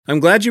I'm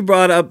glad you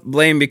brought up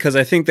blame because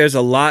I think there's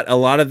a lot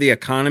of the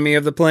economy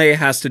of the play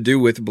has to do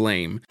with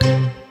blame.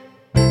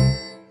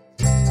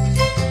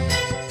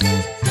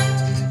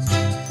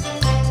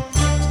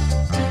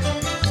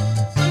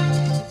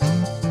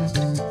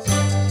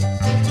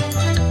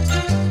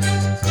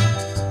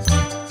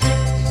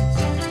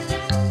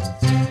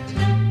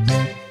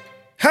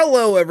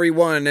 Hello,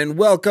 everyone, and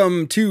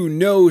welcome to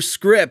No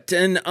Script,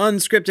 an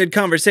unscripted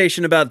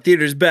conversation about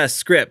theater's best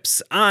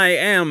scripts. I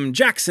am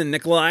Jackson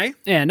Nikolai.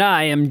 And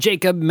I am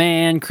Jacob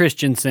Mann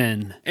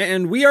Christensen.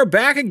 And we are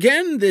back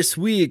again this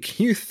week.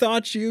 You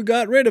thought you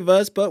got rid of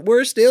us, but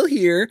we're still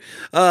here.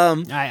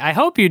 I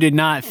hope you did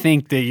not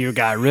think that you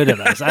got rid of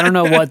us. I don't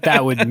know what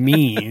that would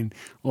mean.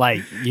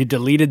 Like, you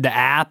deleted the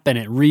app and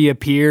it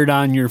reappeared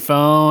on your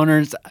phone,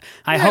 or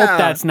I hope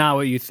that's not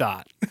what you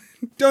thought.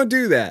 Don't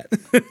do that.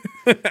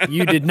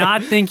 You did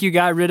not think you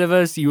got rid of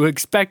us. You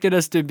expected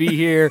us to be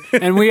here,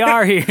 and we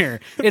are here.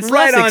 It's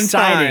right less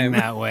exciting time.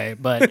 That way,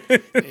 but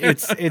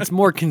it's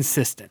more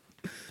consistent.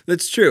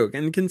 That's true,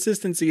 and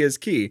consistency is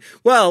key.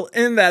 Well,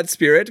 in that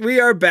spirit, we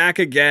are back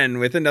again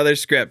with another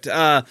script.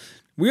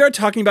 We are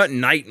talking about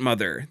Night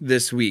Mother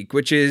this week,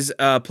 which is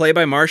a play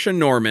by Marsha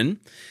Norman.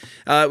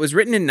 It was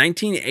written in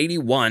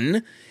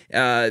 1981.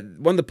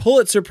 Won the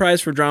Pulitzer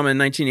Prize for Drama in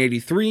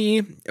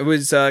 1983. It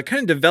was kind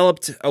of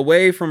developed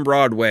away from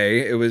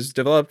Broadway. It was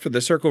developed for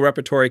the Circle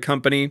Repertory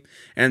Company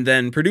and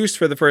then produced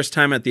for the first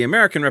time at the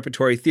American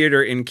Repertory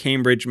Theater in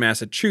Cambridge,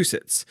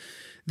 Massachusetts.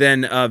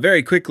 Then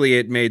very quickly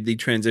it made the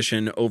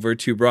transition over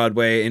to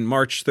Broadway in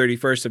March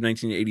 31st of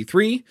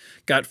 1983.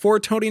 Got 4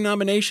 Tony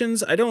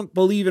nominations. I don't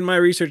believe in my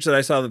research that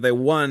I saw that they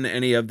won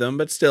any of them,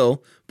 but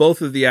still,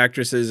 both of the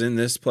actresses in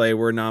this play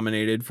were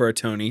nominated for a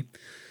Tony.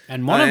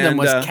 And one of them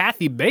was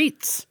Kathy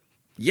Bates.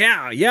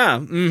 Yeah.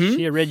 Mm-hmm.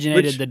 She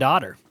originated The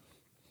Daughter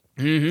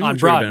on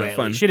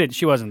Broadway.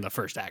 She wasn't the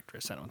first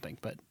actress, I don't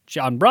think, but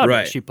on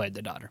Broadway She played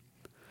the daughter.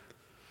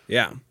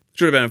 Yeah,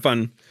 should have been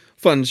a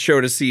fun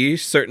show to see.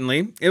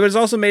 Certainly, it was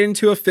also made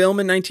into a film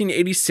in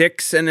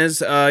 1986, and has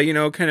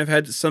kind of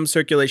had some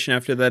circulation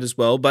after that as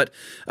well. But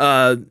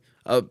a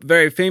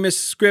very famous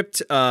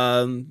script,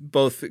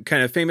 both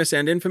kind of famous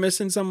and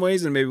infamous in some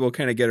ways, and maybe we'll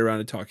kind of get around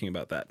to talking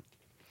about that.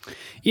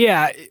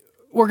 Yeah.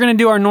 We're going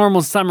to do our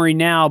normal summary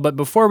now, but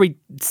before we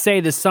say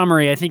the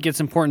summary, I think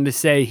it's important to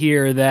say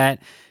here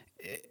that,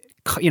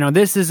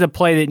 this is a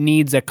play that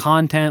needs a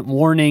content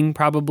warning,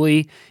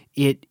 probably.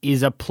 It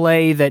is a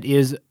play that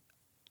is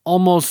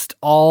almost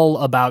all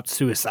about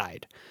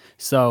suicide.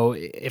 So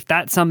if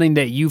that's something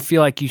that you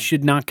feel like you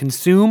should not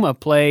consume, a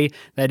play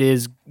that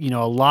is,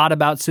 a lot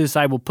about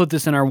suicide, we'll put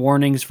this in our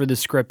warnings for the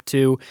script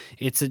too.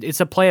 It's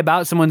a play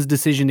about someone's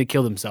decision to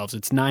kill themselves.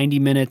 It's 90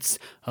 minutes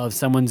of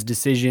someone's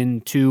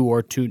decision to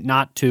or to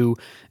not to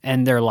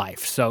end their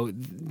life. So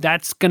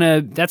that's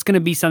gonna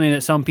be something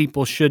that some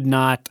people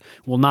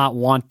will not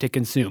want to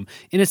consume.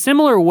 In a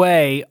similar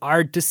way,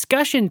 our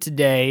discussion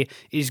today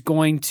is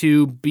going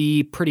to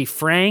be pretty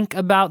frank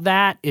about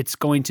that. It's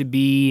going to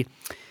be,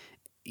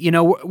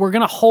 we're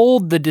going to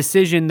hold the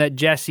decision that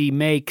Jesse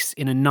makes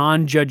in a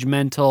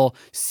non-judgmental,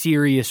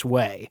 serious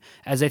way,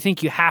 as I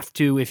think you have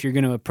to if you're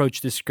going to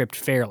approach the script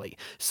fairly.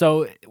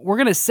 So we're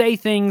going to say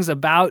things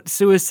about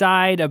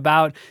suicide,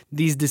 about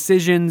these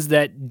decisions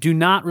that do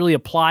not really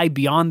apply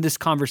beyond this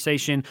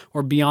conversation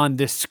or beyond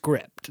this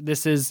script.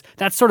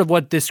 That's sort of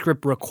what this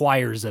script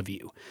requires of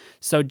you.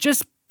 So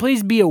just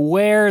please be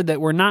aware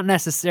that we're not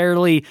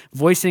necessarily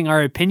voicing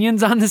our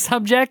opinions on the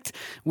subject.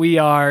 We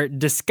are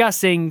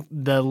discussing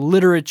the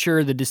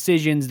literature, the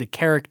decisions, the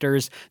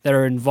characters that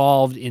are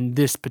involved in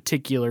this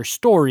particular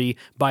story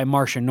by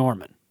Marsha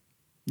Norman.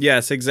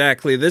 Yes,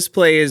 exactly. This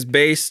play is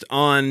based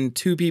on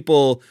 2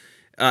 people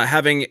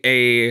having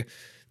a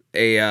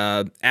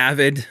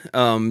avid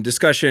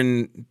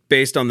discussion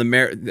based on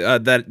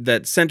the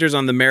that centers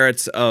on the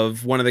merits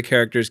of one of the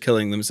characters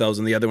killing themselves,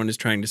 and the other one is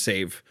trying to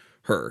save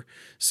her.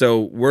 So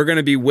we're going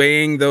to be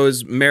weighing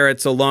those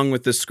merits along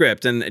with the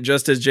script. And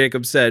just as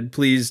Jacob said,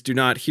 please do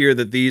not hear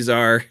that these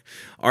are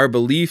our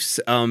beliefs.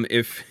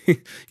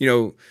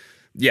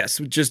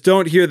 Yes, just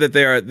don't hear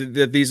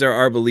that these are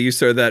our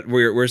beliefs or that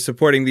we're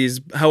supporting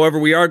these. However,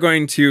 we are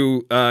going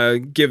to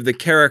give the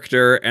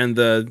character and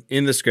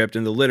in the script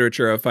and the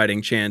literature a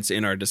fighting chance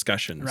in our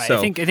discussion. Right. So,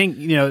 I think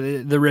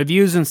the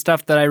reviews and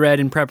stuff that I read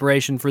in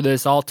preparation for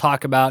this all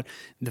talk about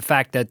the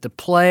fact that the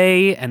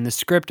play and the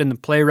script and the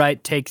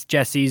playwright takes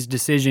Jesse's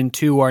decision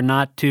to or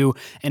not to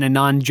in a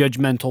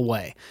non-judgmental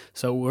way.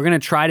 So we're going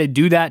to try to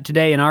do that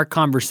today in our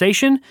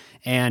conversation,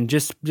 and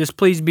just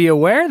please be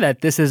aware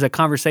that this is a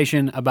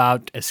conversation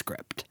about a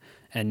script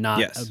and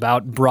not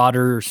about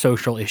broader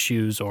social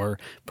issues or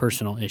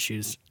personal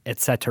issues,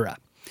 etc.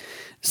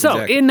 So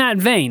exactly. In that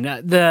vein,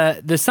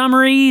 the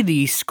summary,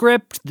 the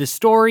script, the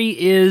story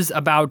is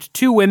about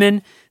 2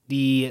 women.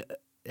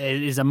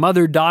 It is a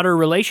mother-daughter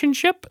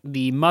relationship.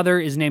 The mother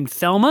is named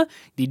Thelma.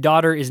 The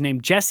daughter is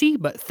named Jessie,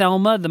 but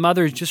Thelma, the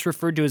mother, is just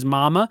referred to as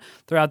Mama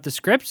throughout the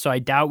script, so I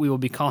doubt we will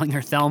be calling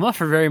her Thelma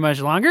for very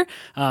much longer.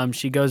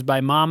 She goes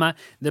by Mama.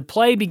 The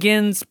play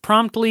begins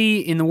promptly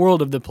in the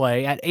world of the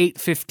play at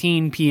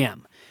 8:15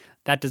 p.m.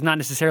 That does not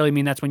necessarily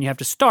mean that's when you have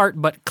to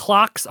start, but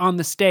clocks on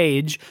the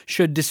stage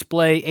should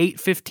display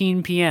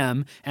 8:15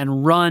 p.m.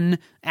 and run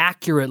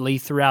accurately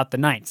throughout the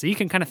night. So you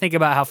can kind of think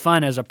about how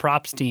fun as a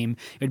props team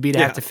it would be to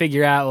have to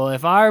figure out, well,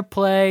 if our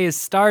play is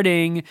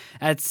starting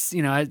at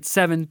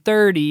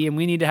 7:30 and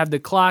we need to have the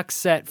clock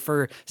set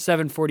for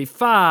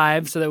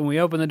 7:45 so that when we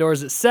open the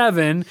doors at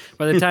 7,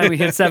 by the time we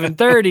hit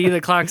 7:30,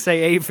 the clock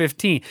say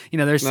 8:15.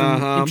 There's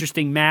some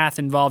interesting math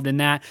involved in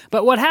that.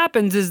 But what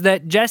happens is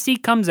that Jessie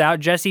comes out.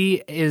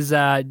 Jessie is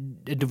a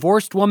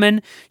divorced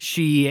woman.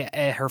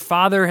 Her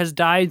father has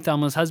died.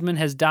 Thelma's husband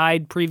has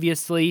died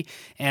previously.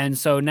 And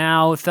so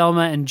now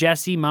Thelma and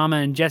Jessie, Mama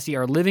and Jessie,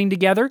 are living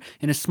together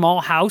in a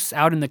small house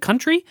out in the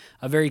country,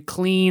 a very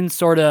clean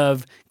sort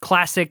of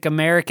classic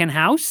American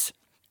house.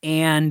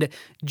 And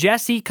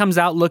Jessie comes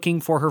out looking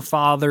for her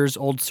father's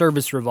old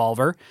service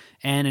revolver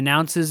and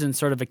announces in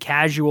sort of a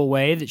casual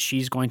way that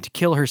she's going to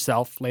kill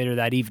herself later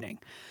that evening.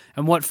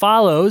 And what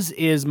follows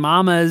is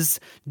Mama's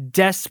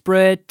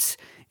desperate,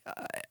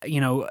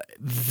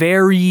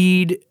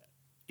 varied,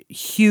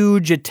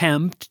 huge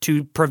attempt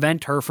to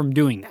prevent her from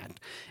doing that.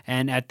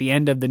 And at the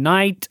end of the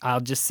night, I'll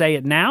just say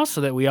it now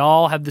so that we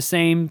all have the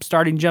same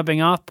starting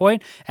jumping off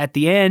point. At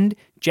the end,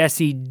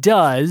 Jessie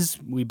does,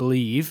 we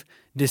believe,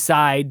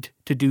 decide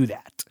to do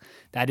that.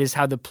 That is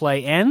how the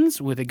play ends,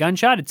 with a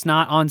gunshot. It's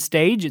not on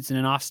stage, it's in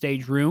an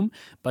offstage room,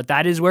 but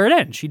that is where it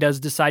ends. She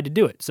does decide to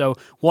do it. So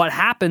what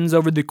happens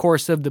over the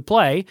course of the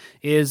play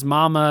is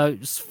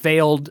Mama's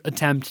failed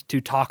attempt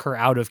to talk her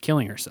out of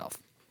killing herself.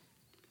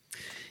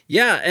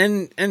 Yeah,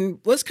 and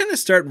let's kind of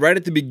start right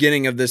at the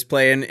beginning of this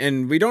play,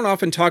 and we don't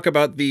often talk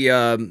about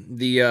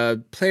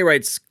the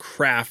playwright's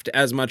craft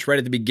as much right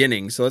at the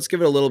beginning, so let's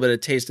give it a little bit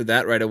of taste of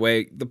that right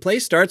away. The play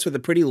starts with a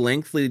pretty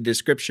lengthy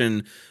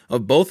description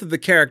of both of the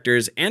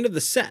characters and of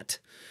the set.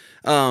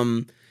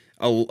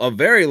 A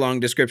very long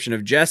description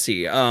of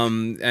Jessie,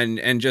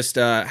 and just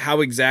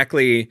how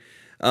exactly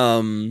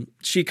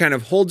she kind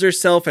of holds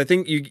herself. I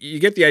think you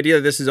get the idea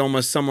that this is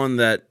almost someone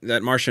that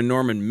Marcia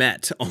Norman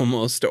met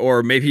almost,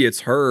 or maybe it's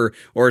her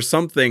or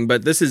something,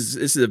 but this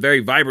is a very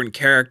vibrant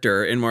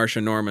character in Marcia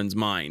Norman's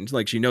mind.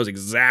 Like, she knows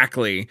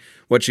exactly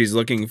what she's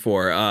looking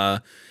for.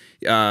 A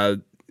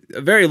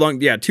very long,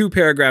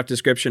 2-paragraph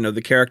description of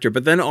the character,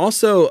 but then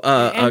also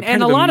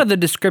and a lot of the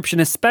description,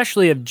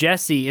 especially of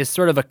Jessie, is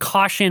sort of a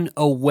caution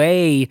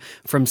away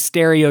from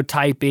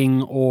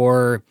stereotyping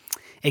or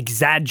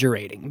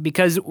exaggerating,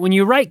 because when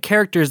you write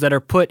characters that are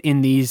put in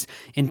these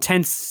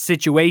intense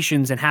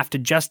situations and have to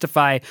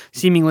justify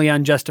seemingly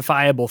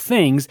unjustifiable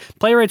things,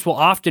 playwrights will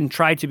often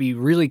try to be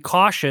really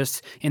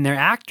cautious in their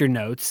actor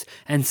notes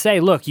and say,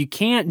 look, you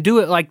can't do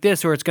it like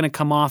this or it's going to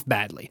come off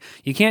badly.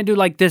 You can't do it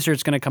like this or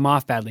it's going to come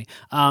off badly.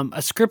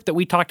 A script that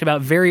we talked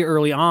about very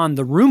early on,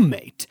 The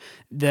Roommate,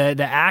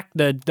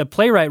 the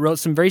playwright wrote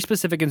some very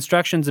specific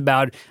instructions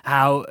about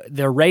how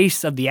the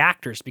race of the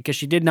actors, because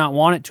she did not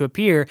want it to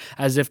appear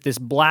as if this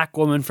black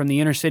woman from the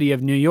inner city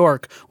of New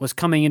York was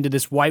coming into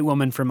this white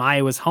woman from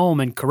Iowa's home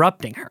and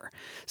corrupting her.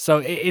 So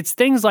it's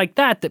things like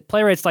that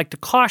playwrights like to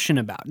caution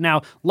about.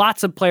 Now,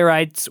 lots of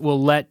playwrights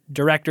will let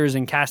directors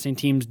and casting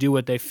teams do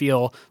what they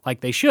feel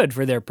like they should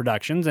for their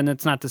productions, and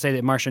it's not to say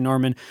that Marcia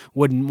Norman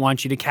wouldn't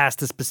want you to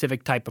cast a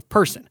specific type of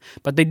person,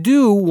 but they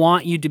do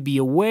want you to be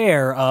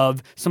aware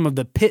of some of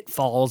the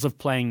pitfalls of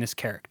playing this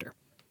character.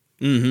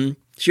 Mm-hmm.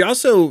 She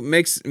also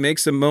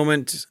takes a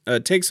moment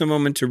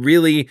to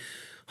really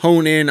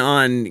hone in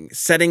on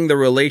setting the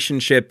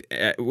relationship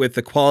with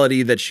the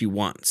quality that she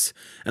wants.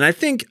 And I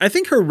think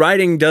her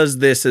writing does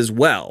this as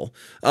well.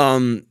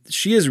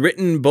 She has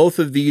written both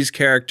of these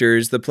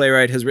characters, the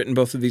playwright has written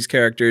both of these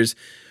characters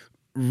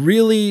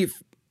really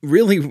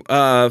familially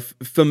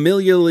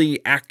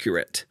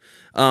accurate.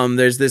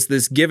 There's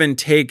this give and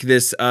take,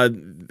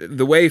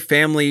 the way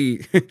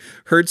family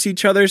hurts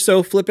each other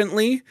so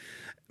flippantly,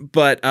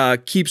 but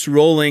keeps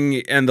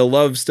rolling and the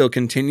love still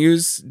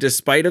continues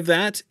despite of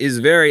that, is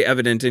very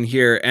evident in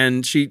here.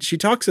 And she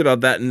talks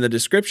about that in the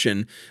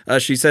description.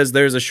 She says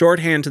there's a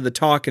shorthand to the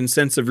talk and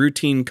sense of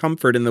routine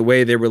comfort in the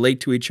way they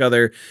relate to each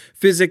other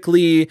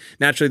physically.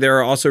 Naturally, there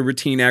are also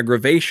routine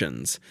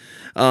aggravations.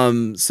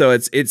 So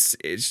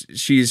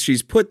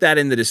she's put that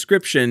in the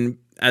description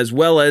as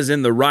well as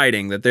in the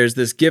writing, that there's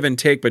this give and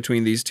take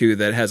between these two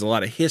that has a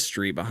lot of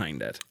history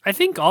behind it. I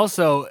think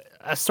also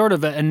a sort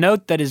of a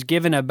note that is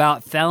given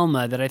about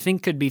Thelma that I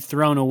think could be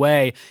thrown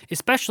away,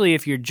 especially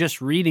if you're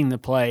just reading the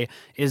play,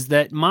 is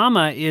that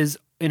Mama is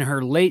in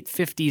her late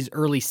 50s,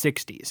 early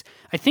 60s.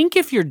 I think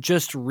if you're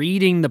just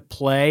reading the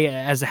play,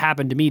 as it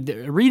happened to me,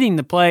 reading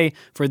the play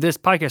for this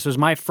podcast was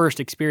my first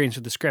experience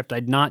with the script.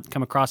 I'd not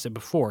come across it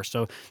before.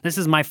 So this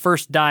is my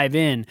first dive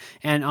in.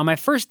 And on my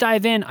first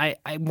dive in, I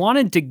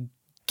wanted to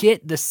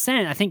get the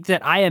sense, I think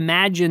that I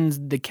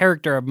imagined the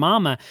character of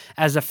Mama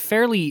as a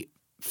fairly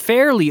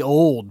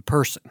old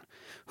person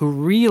who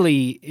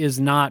really is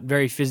not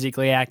very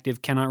physically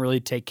active, cannot really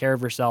take care of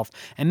herself.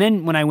 And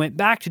then when I went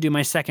back to do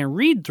my second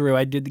read through,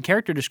 I did the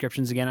character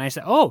descriptions again. And I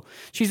said, oh,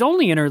 she's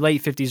only in her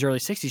late 50s, early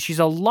 60s. She's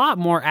a lot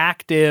more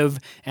active,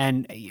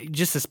 and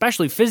just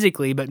especially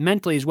physically, but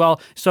mentally as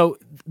well. So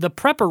the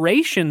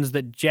preparations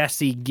that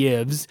Jessie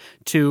gives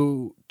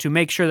to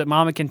make sure that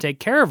Mama can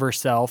take care of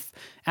herself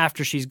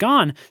after she's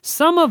gone,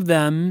 some of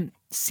them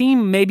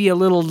seem maybe a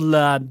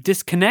little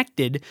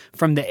disconnected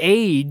from the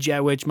age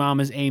at which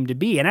Mama's aimed to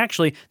be. And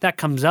actually, that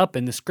comes up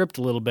in the script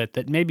a little bit,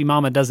 that maybe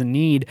Mama doesn't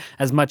need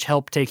as much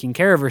help taking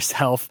care of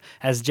herself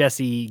as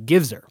Jessie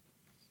gives her.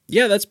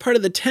 Yeah, that's part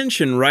of the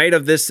tension, right?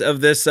 Of this,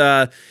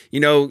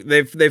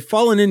 they've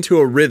fallen into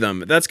a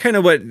rhythm. That's kind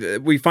of what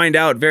we find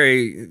out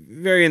very,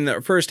 very in the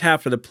first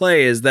half of the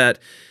play, is that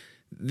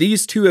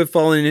these two have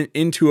fallen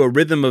into a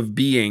rhythm of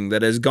being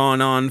that has gone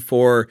on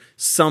for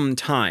some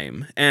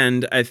time.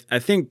 And I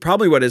think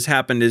probably what has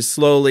happened is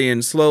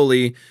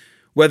slowly,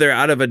 whether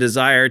out of a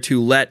desire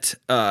to let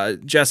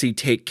Jessie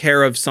take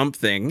care of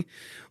something,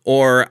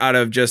 or out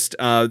of just,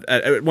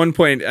 at one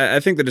point, I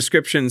think the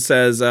description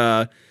says,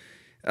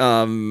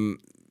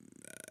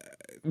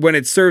 when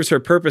it serves her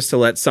purpose to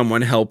let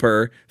someone help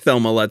her,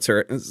 Thelma lets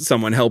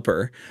someone help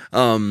her.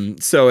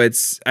 So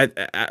it's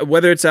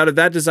whether it's out of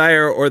that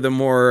desire or the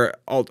more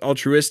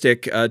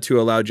altruistic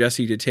to allow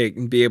Jessie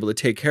to be able to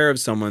take care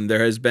of someone,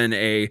 there has been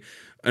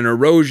an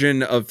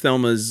erosion of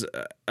Thelma's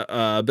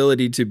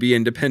ability to be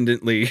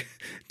independently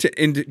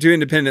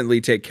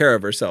independently take care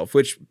of herself,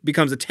 which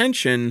becomes a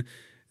tension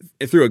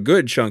through a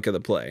good chunk of the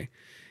play.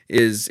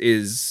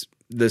 Is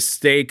the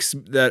stakes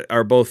that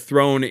are both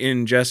thrown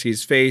in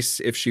Jessie's face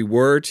if she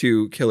were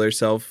to kill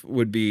herself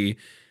would be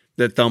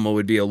that Thelma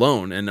would be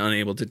alone and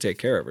unable to take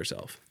care of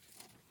herself.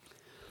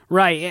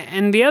 Right.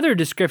 And the other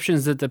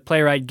descriptions that the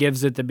playwright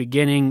gives at the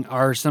beginning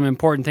are some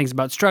important things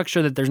about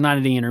structure, that there's not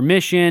any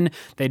intermission.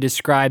 They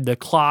describe the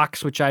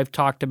clocks, which I've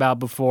talked about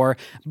before.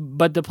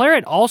 But the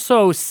playwright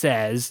also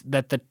says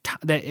that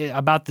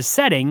about the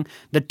setting,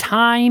 the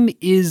time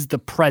is the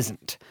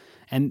present.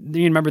 And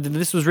you remember that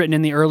this was written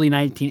in the early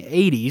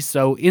 1980s.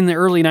 So in the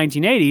early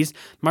 1980s,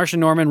 Marsha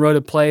Norman wrote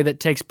a play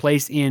that takes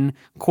place in,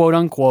 quote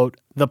unquote,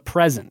 the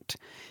present.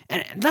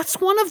 And that's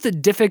one of the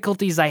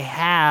difficulties I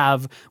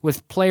have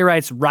with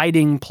playwrights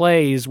writing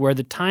plays where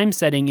the time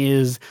setting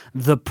is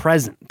the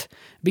present.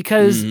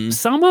 Because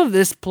some of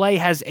this play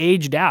has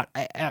aged out.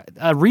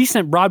 A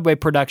recent Broadway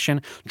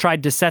production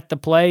tried to set the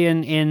play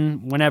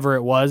in whenever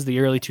it was, the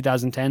early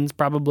 2010s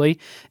probably,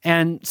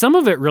 and some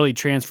of it really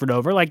transferred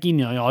over. Like,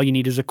 all you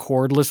need is a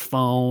cordless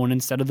phone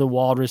instead of the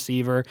wall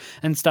receiver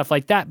and stuff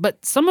like that.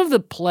 But some of the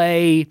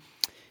play,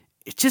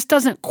 it just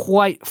doesn't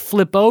quite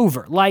flip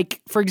over.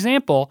 Like, for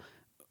example,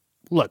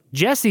 look,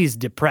 Jessie's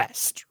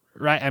depressed,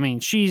 right? I mean,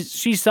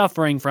 she's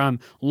suffering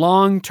from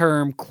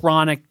long-term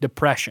chronic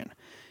depression.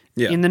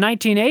 Yeah. In the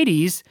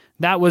 1980s,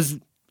 that was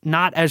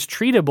not as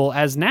treatable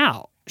as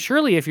now.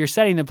 Surely if you're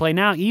setting the play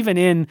now, even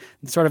in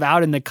sort of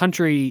out in the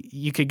country,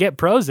 you could get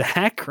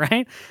Prozac,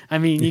 right? I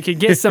mean, you could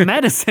get some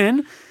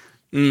medicine.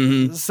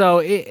 Mm-hmm.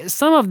 So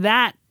some of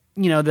that,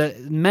 the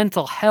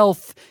mental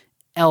health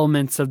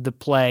elements of the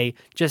play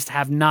just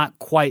have not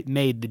quite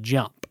made the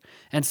jump.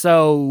 And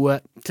so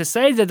to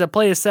say that the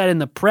play is set in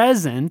the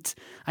present,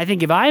 I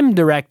think if I'm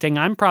directing,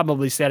 I'm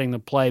probably setting the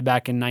play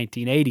back in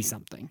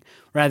 1980-something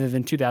rather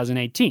than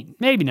 2018.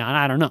 Maybe not,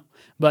 I don't know.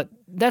 But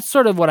that's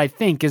sort of what I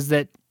think, is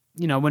that,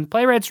 when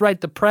playwrights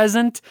write the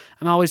present,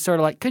 I'm always sort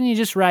of like, couldn't you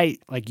just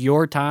write, like,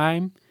 your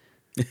time?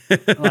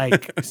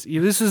 Like,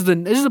 this is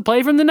a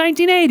play from the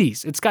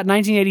 1980s. It's got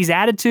 1980s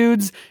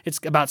attitudes. It's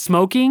about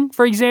smoking,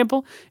 for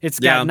example. It's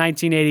got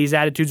 1980s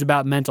attitudes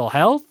about mental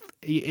health.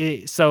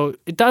 So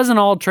it doesn't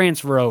all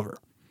transfer over.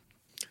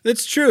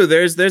 That's true.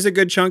 There's a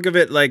good chunk of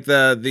it, like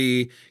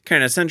the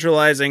kind of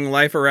centralizing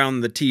life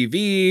around the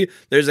TV.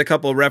 There's a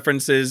couple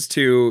references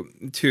to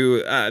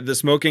the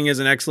smoking is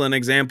an excellent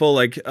example.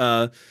 Like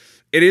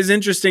it is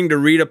interesting to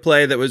read a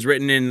play that was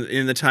written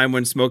in the time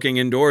when smoking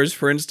indoors,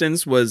 for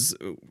instance, was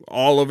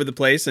all over the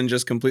place and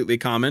just completely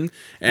common.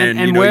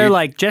 And where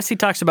like Jessie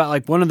talks about,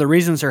 like, one of the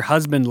reasons her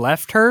husband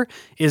left her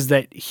is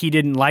that he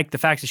didn't like the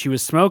fact that she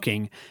was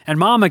smoking, and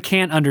Mama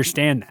can't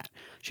understand that.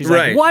 She's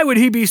like, why would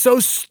he be so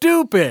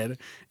stupid?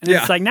 And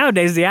it's like,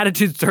 nowadays the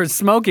attitudes towards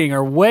smoking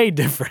are way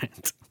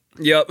different.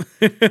 Yep.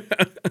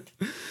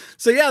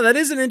 So yeah, that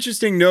is an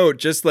interesting note.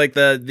 Just like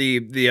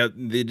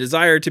the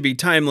desire to be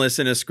timeless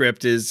in a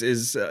script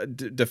is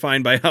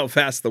defined by how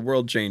fast the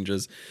world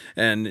changes,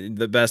 and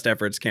the best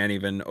efforts can't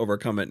even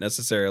overcome it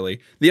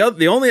necessarily.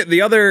 The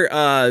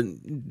other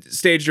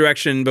stage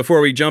direction before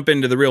we jump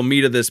into the real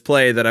meat of this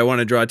play that I want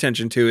to draw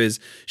attention to is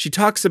she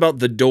talks about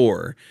the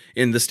door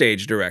in the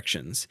stage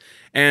directions.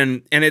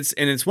 And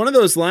it's one of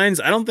those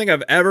lines. I don't think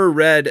I've ever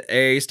read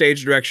a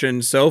stage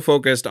direction so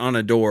focused on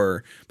a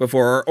door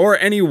before, or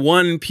any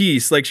one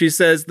piece. Like, she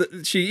says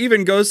that, she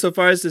even goes so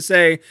far as to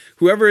say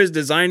whoever is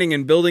designing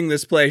and building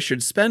this play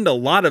should spend a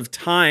lot of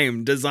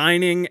time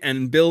designing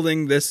and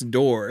building this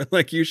door.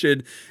 Like,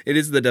 it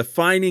is the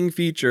defining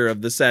feature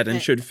of the set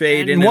and should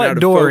fade in and out of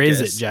focus. What door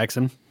is it,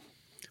 Jackson?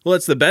 Well,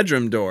 it's the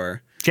bedroom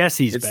door.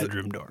 Jesse's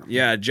bedroom door.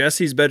 Yeah,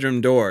 Jesse's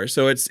bedroom door.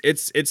 So it's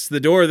the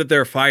door that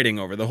they're fighting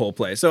over the whole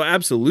play. So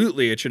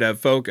absolutely it should have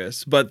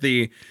focus. But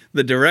the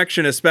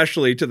direction,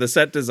 especially to the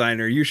set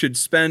designer, you should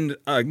spend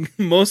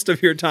most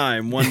of your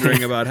time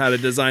wondering about how to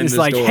design this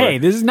door. It's like, hey,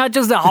 this is not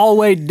just a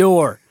hallway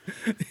door.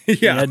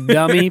 Yeah.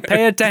 Dummy,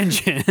 pay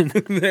attention.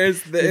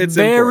 It's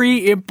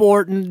very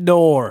important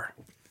door.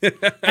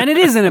 And it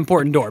is an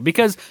important door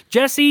because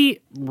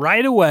Jesse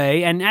right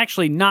away, and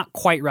actually not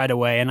quite right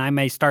away, and I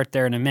may start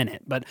there in a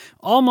minute, but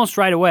almost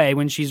right away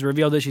when she's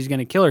revealed that she's going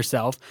to kill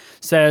herself,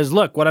 says,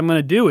 look, what I'm going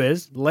to do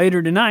is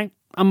later tonight,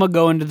 I'm going to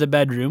go into the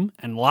bedroom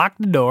and lock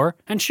the door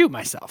and shoot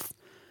myself.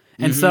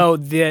 And so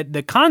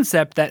the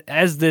concept that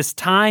as this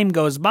time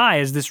goes by,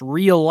 as this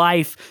real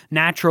life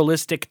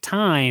naturalistic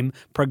time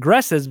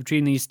progresses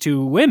between these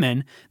two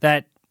women,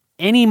 that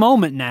any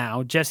moment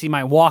now, Jesse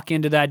might walk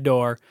into that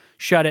door,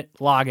 shut it,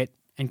 log it,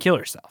 and kill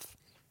herself.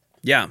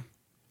 Yeah.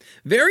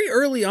 Very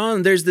early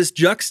on, there's this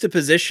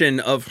juxtaposition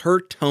of her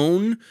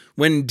tone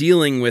when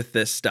dealing with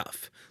this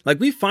stuff. Like,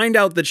 we find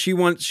out that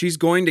she's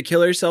going to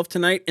kill herself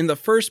tonight in the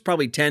first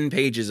probably 10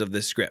 pages of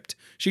this script.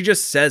 She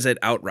just says it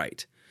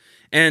outright.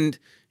 And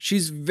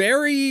she's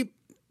very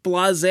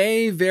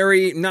blasé,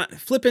 very, not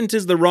flippant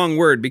is the wrong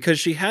word, because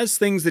she has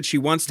things that she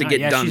wants to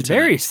get done she's tonight.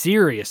 Very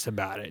serious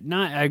about it.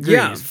 I agree.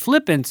 Yeah.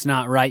 Flippant's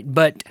not right,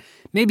 but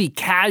maybe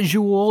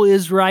casual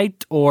is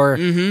right, or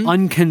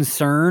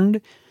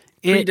unconcerned.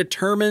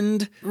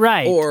 Predetermined.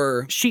 Right.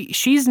 Or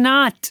she's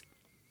not,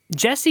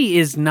 Jessie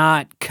is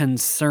not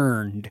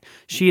concerned.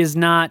 She is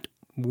not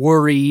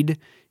worried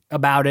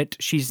about it.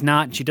 She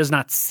does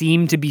not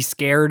seem to be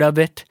scared of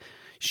it.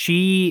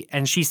 She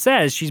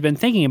says she's been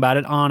thinking about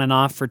it on and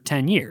off for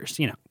 10 years.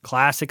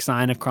 Classic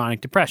sign of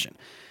chronic depression.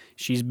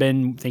 She's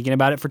been thinking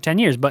about it for 10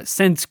 years. But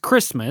since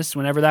Christmas,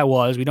 whenever that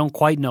was, we don't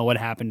quite know what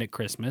happened at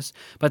Christmas.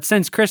 But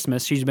since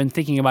Christmas, she's been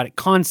thinking about it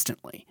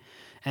constantly.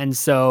 And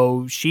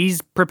so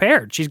she's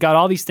prepared. She's got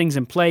all these things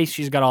in place.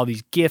 She's got all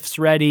these gifts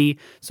ready.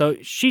 So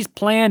she's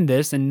planned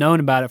this and known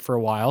about it for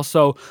a while.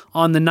 So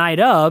on the night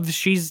of,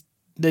 she's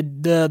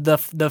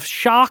the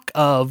shock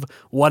of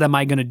what am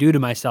I going to do to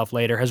myself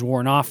later has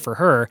worn off for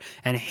her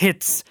and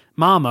hits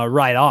Mama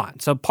right on.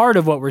 So part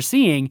of what we're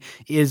seeing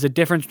is a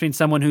difference between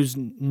someone who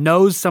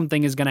knows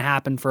something is going to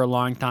happen for a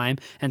long time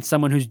and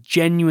someone who's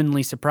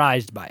genuinely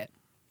surprised by it.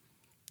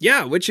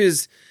 Yeah, which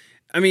is,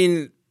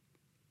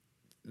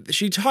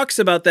 she talks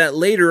about that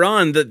later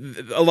on,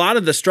 that a lot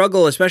of the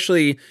struggle,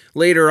 especially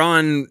later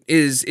on,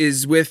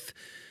 is with,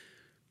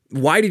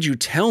 why did you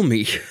tell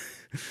me?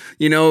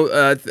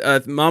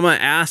 Mama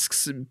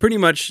asks, pretty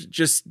much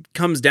just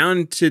comes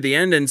down to the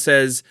end and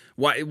says,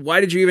 why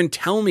did you even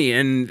tell me?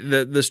 And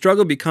the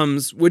struggle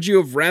becomes, would you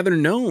have rather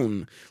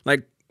known?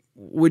 Like,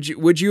 would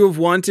you have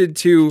wanted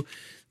to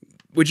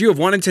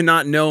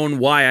not known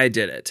why I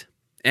did it?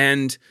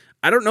 And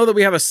I don't know that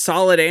we have a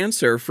solid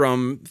answer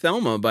from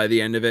Thelma by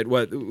the end of it,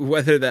 what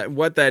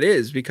that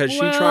is, because she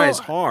tries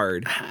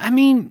hard.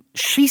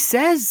 She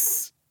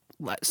says,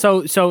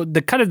 so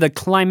the kind of the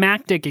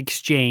climactic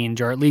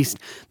exchange, or at least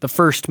the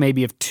first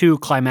maybe of two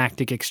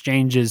climactic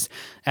exchanges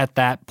at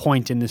that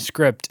point in the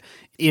script,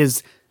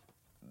 is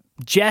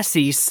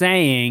Jessie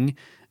saying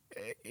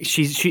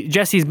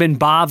Jessie's been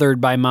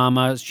bothered by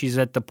Mama. She's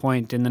at the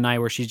point in the night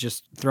where she's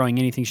just throwing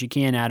anything she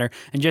can at her.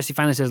 And Jessie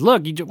finally says,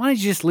 look, why don't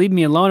you just leave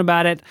me alone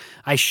about it?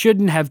 I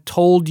shouldn't have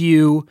told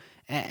you.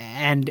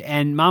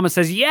 And Mama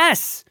says,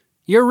 yes,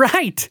 you're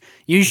right.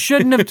 You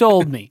shouldn't have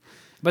told me.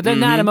 But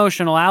then that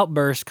emotional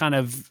outburst kind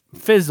of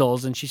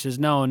fizzles, and she says,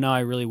 no,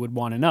 I really would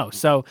want to know.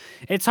 So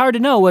it's hard to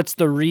know what's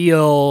the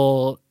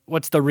real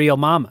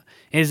Mama.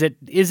 Is it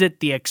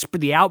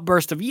the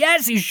outburst of,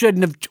 yes, you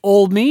shouldn't have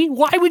told me?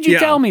 Why would you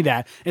tell me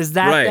that? Is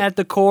that right at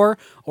the core,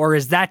 or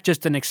is that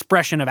just an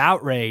expression of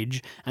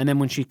outrage? And then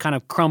when she kind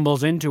of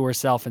crumbles into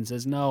herself and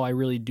says, no, I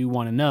really do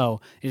want to know,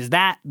 is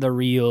that the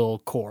real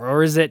core?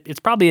 Or is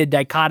it's probably a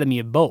dichotomy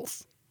of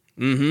both?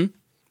 Mm-hmm.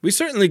 We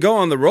certainly go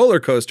on the roller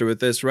coaster with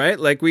this, right?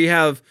 Like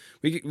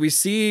we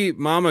see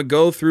Mama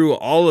go through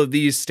all of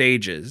these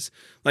stages.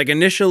 Like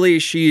initially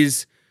she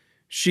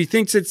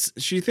thinks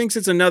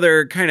it's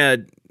another kind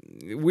of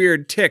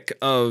weird tic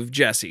of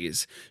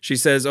Jesse's. She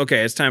says,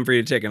 "Okay, it's time for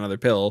you to take another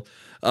pill."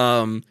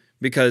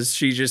 Because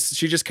she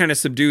just kind of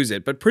subdues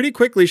it. But pretty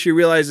quickly she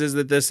realizes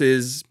that this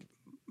is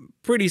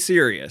pretty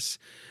serious.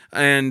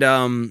 And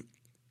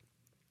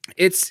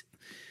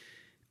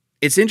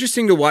It's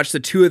interesting to watch the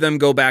two of them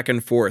go back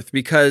and forth,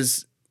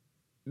 because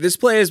this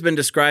play has been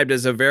described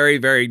as a very,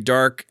 very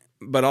dark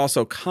but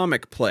also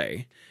comic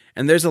play.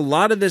 And there's a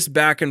lot of this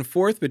back and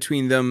forth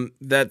between them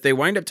that they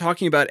wind up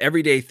talking about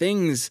everyday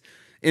things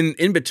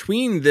in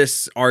between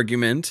this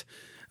argument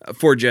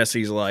for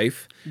Jesse's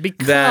life.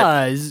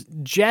 Because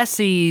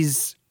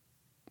Jesse's...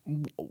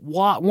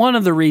 one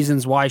of the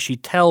reasons why she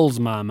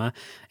tells Mama,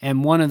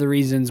 and one of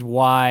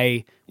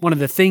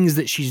the things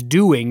that she's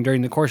doing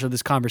during the course of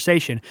this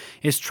conversation,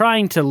 is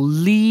trying to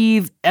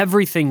leave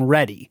everything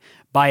ready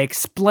by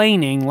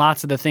explaining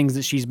lots of the things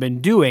that she's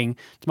been doing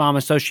to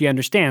Mama so she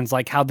understands,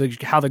 like how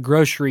the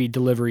grocery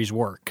deliveries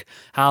work,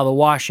 how the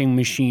washing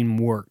machine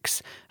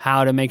works,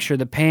 how to make sure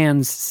the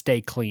pans stay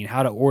clean,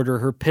 how to order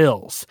her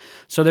pills.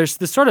 So there's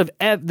this sort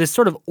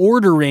of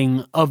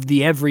ordering of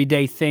the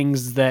everyday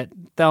things that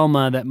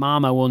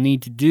Mama will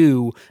need to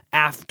do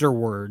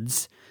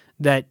afterwards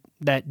that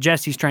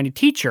Jesse's trying to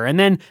teach her. And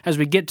then as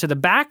we get to the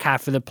back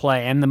half of the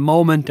play and the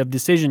moment of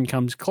decision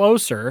comes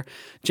closer,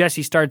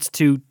 Jesse starts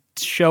to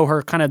show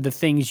her kind of the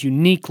things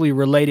uniquely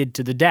related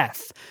to the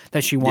death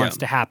that she wants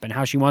to happen,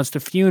 how she wants the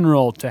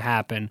funeral to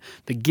happen,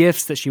 the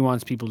gifts that she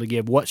wants people to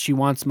give, what she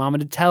wants Mama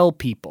to tell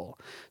people.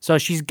 So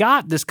she's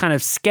got this kind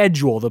of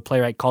schedule, the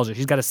playwright calls it.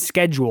 She's got a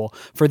schedule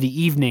for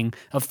the evening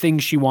of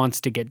things she wants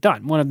to get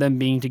done. One of them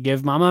being to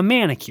give Mama a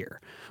manicure.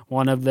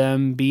 One of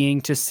them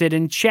being to sit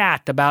and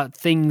chat about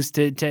things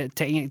to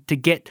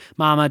get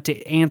Mama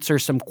to answer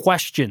some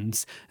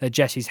questions that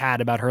Jesse's had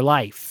about her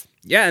life.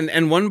 Yeah,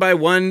 and one by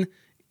one,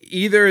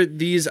 either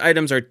these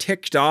items are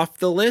ticked off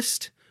the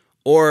list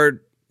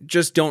or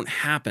just don't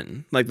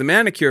happen. Like the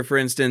manicure, for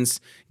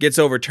instance, gets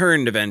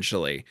overturned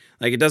eventually.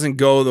 Like it doesn't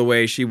go the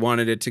way she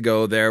wanted it to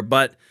go there.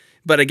 But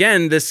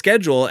again, this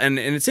schedule, and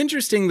it's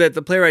interesting that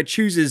the playwright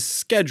chooses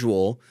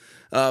schedule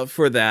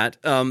for that.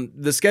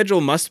 The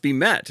schedule must be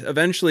met.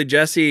 Eventually,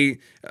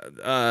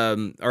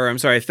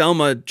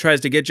 Thelma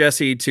tries to get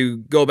Jesse to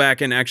go back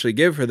and actually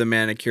give her the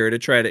manicure to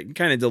try to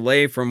kind of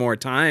delay for more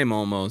time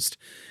almost.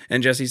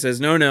 And Jesse says,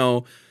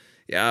 no,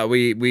 yeah,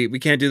 we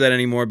can't do that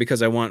anymore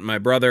because I want my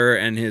brother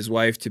and his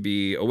wife to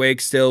be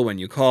awake still when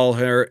you call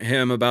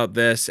him about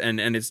this. And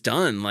it's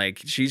done.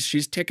 Like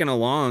she's ticking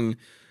along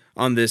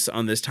on this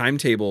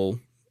timetable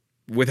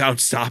without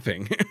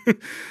stopping.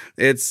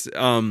 It's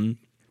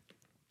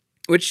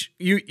which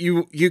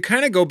you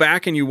kind of go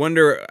back and you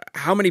wonder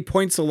how many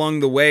points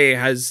along the way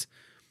has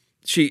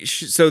she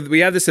so we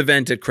have this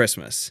event at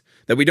Christmas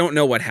that we don't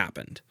know what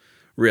happened,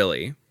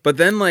 really. But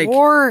then,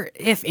 or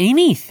if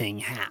anything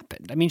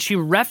happened. I mean, she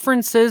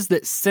references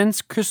that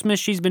since Christmas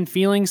she's been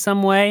feeling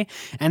some way,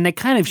 and they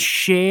kind of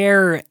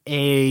share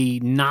a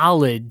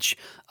knowledge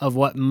of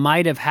what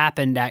might have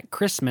happened at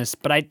Christmas.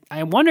 But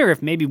I wonder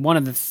if maybe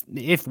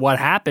if what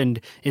happened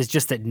is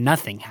just that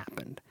nothing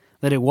happened,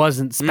 that it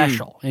wasn't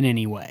special in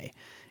any way.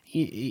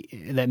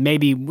 That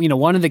maybe,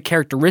 one of the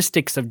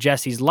characteristics of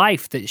Jesse's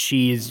life that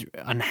she's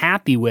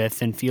unhappy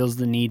with and feels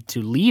the need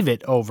to leave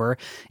it over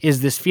is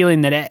this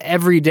feeling that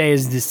every day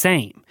is the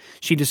same.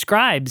 She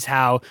describes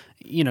how,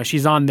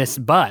 she's on this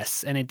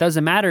bus and it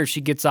doesn't matter if she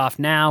gets off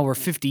now or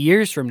 50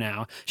 years from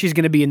now, she's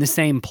going to be in the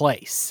same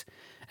place.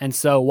 And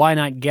so why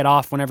not get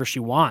off whenever she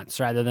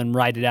wants rather than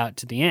ride it out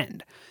to the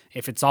end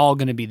if it's all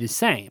going to be the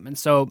same? And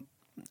so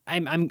I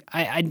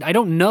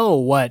don't know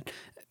what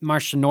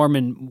Marcia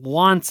Norman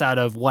wants out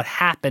of what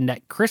happened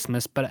at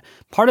Christmas, but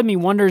part of me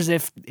wonders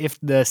if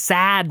the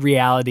sad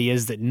reality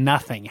is that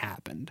nothing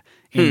happened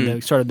in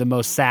the sort of the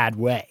most sad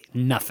way,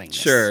 nothingness.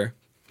 Sure.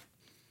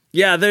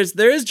 Yeah,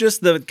 there is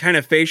just the kind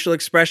of facial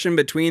expression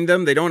between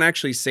them. They don't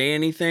actually say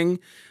anything,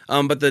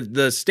 but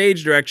the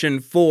stage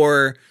direction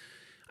for,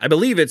 I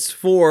believe it's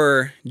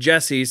for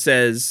Jessie,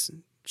 says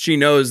she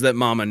knows that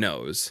Mama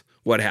knows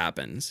what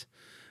happened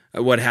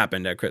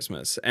at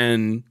Christmas.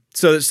 And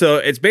so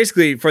it's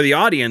basically, for the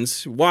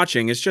audience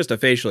watching, it's just a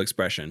facial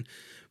expression.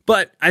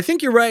 But I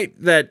think you're right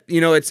that,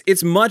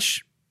 it's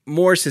much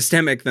more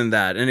systemic than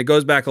that. And it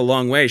goes back a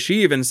long way.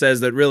 She even says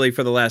that really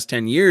for the last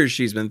 10 years,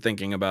 she's been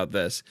thinking about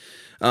this.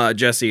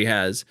 Jessie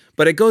has.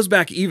 But it goes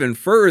back even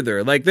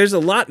further. Like there's a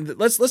lot.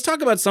 Let's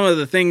talk about some of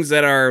the things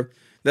that are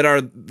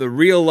the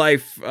real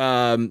life,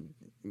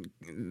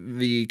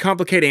 the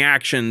complicating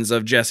actions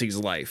of Jessie's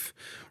life,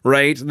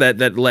 right?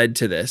 That led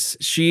to this.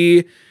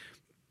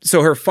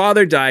 So her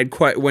father died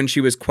when she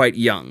was quite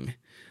young.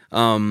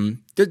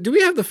 Do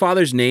we have the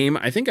father's name?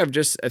 I think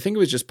it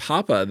was just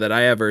Papa that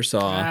I ever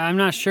saw. I'm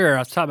not sure.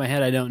 Off the top of my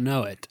head, I don't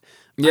know it.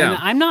 Yeah.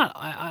 I'm not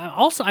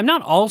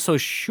also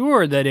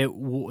sure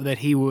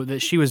that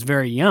she was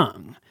very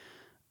young.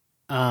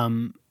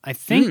 I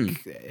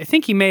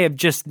think he may have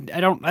just,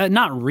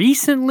 not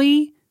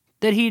recently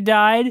that he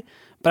died,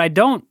 but I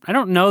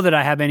don't know that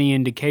I have any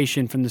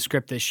indication from the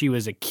script that she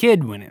was a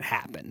kid when it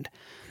happened.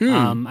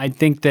 I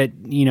think that,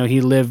 he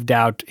lived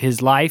out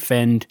his life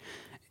and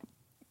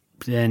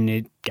then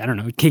it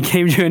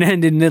came to an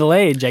end in middle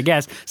age, I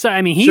guess. So,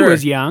 I mean, he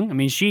was young. I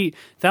mean,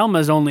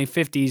 Thelma's only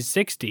 50s,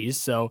 60s.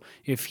 So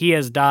if he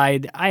has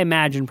died, I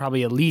imagine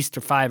probably at least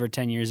 5 or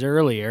 10 years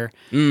earlier.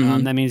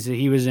 That means that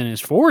he was in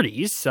his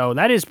 40s. So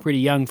that is pretty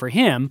young for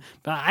him.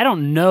 But I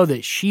don't know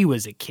that she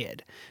was a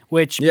kid,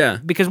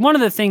 because one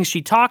of the things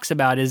she talks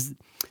about is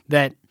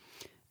that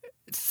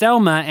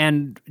Thelma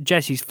and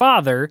Jesse's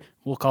father,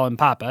 we'll call him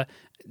Papa,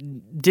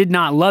 did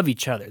not love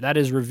each other. That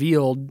is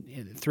revealed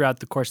throughout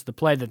the course of the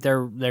play, that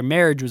their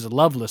marriage was a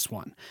loveless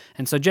one.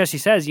 And so Jessie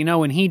says,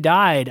 when he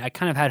died, I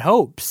kind of had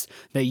hopes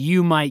that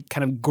you might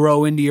kind of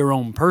grow into your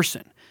own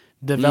person,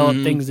 develop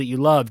things that you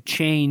love,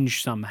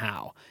 change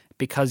somehow,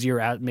 because you're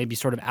out, maybe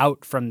sort of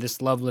out from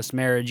this loveless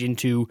marriage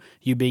into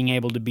you being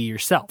able to be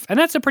yourself. And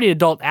that's a pretty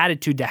adult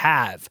attitude to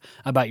have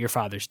about your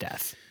father's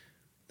death.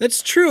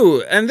 That's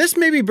true. And this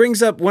maybe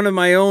brings up one of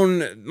my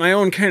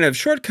own kind of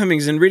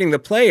shortcomings in reading the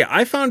play.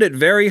 I found it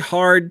very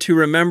hard to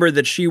remember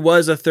that she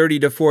was a 30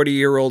 to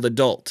 40-year-old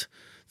adult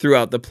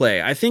throughout the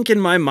play. I think in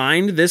my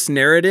mind, this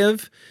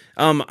narrative,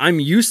 I'm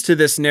used to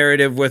this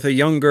narrative with a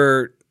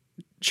younger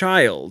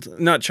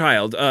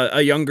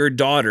a younger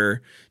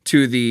daughter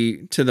to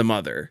the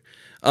mother.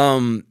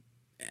 And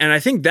I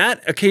think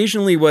that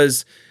occasionally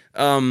was,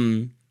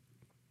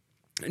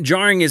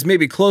 jarring is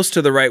maybe close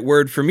to the right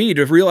word for me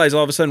to realize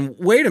all of a sudden,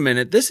 wait a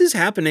minute, this is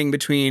happening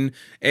between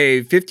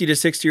a 50 to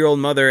 60-year-old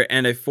mother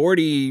and a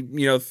 40,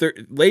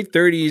 late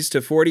 30s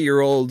to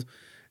 40-year-old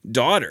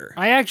daughter.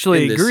 I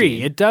actually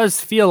agree. It does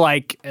feel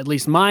like, at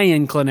least my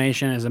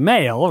inclination as a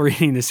male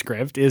reading the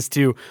script, is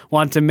to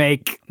want to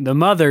make the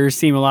mother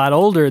seem a lot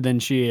older than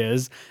she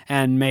is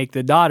and make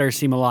the daughter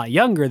seem a lot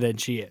younger than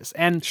she is.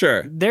 And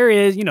sure,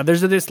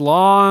 there's this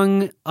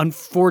long,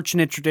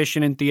 unfortunate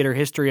tradition in theater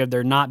history of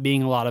there not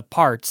being a lot of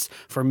parts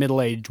for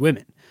middle-aged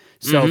women.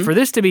 So for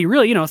this to be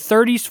really,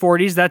 30s,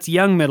 40s, that's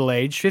young middle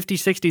age. 50s,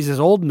 60s is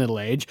old middle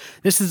age.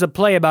 This is a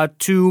play about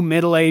two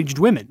middle-aged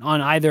women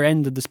on either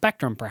end of the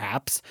spectrum,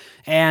 perhaps.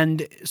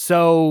 And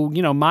so,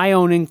 my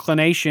own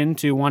inclination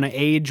to want to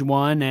age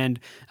one and,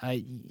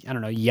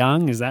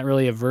 young, is that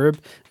really a verb?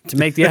 To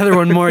make the other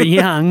one more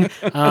young.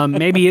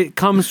 Maybe it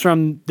comes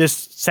from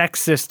this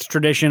sexist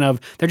tradition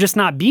of there just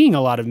not being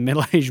a lot of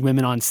middle-aged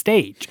women on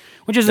stage,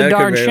 which is a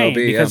darn shame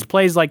because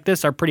plays like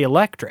this are pretty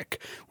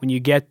electric when you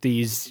get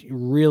these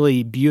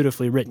really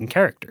beautifully written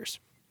characters.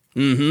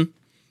 Mm-hmm.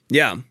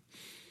 Yeah.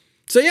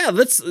 So yeah,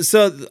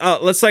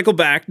 let's cycle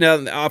back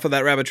now off of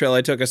that rabbit trail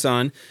I took us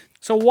on.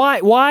 So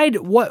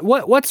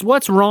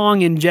what's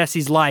wrong in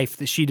Jessie's life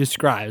that she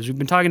describes? We've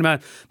been talking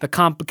about the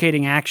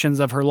complicating actions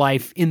of her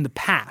life in the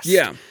past.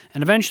 Yeah.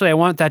 And eventually I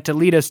want that to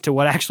lead us to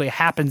what actually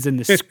happens in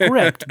the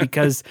script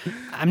because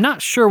I'm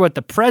not sure what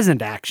the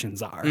present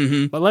actions are.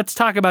 Mm-hmm. But let's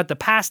talk about the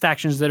past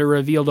actions that are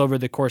revealed over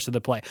the course of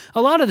the play.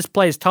 A lot of this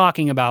play is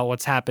talking about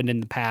what's happened in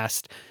the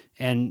past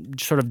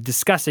and sort of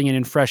discussing it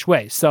in fresh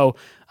ways. So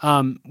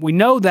we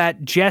know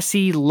that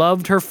Jessie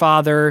loved her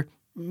father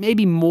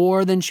maybe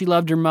more than she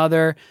loved her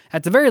mother.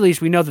 At the very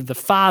least, we know that the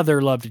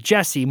father loved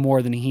Jessie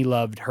more than he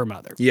loved her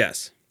mother.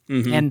 Yes.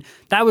 Mm-hmm. And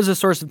that was a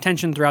source of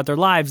tension throughout their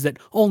lives that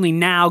only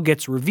now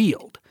gets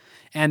revealed,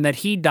 and that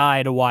he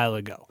died a while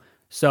ago.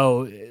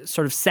 So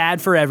sort of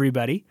sad for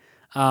everybody,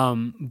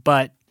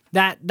 but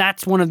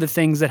that's one of the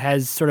things that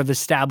has sort of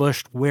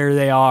established where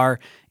they are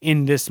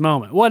in this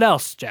moment. What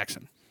else,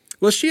 Jackson?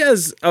 Well, she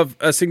has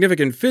a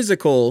significant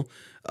physical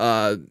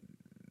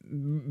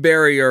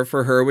barrier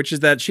for her, which is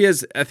that she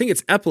has, I think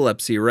it's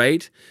epilepsy,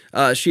 right?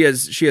 She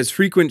has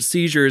frequent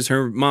seizures.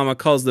 Her mama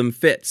calls them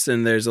fits,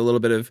 and there's a little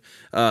bit of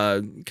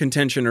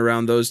contention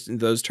around those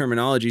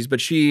terminologies.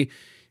 But she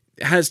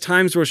has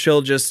times where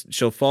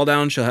she'll fall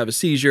down, she'll have a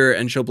seizure,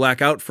 and she'll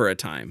black out for a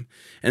time.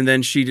 And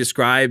then she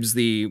describes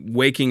the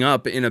waking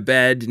up in a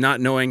bed, not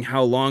knowing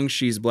how long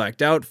she's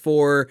blacked out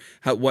for,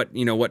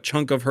 what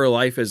chunk of her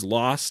life is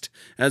lost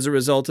as a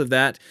result of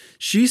that.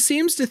 She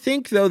seems to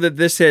think, though, that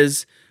this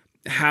has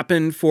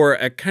happened for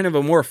a kind of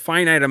a more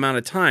finite amount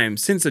of time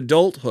since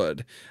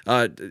adulthood.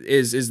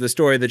 Is the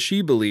story that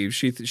she believes.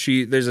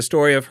 She there's a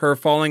story of her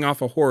falling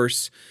off a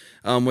horse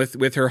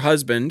with her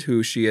husband,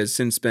 who she has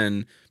since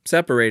been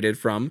separated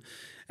from,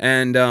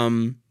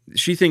 and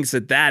she thinks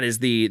that is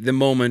the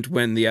moment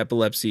when the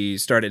epilepsy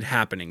started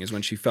happening, is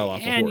when she fell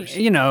off a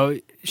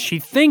horse. She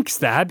thinks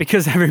that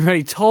because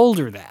everybody told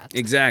her that.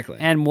 Exactly.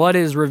 And what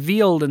is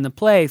revealed in the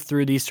play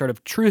through these sort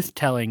of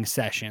truth-telling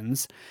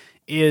sessions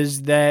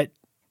is that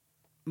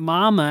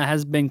Mama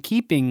has been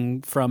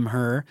keeping from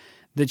her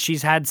that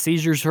she's had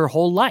seizures her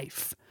whole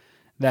life.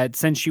 That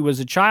since she was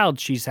a child,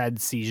 she's had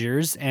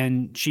seizures,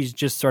 and she's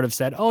just sort of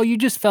said, "Oh, you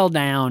just fell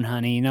down,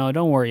 honey. No,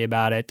 don't worry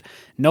about it."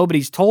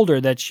 Nobody's told her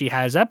that she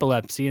has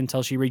epilepsy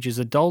until she reaches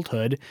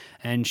adulthood,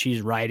 and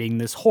she's riding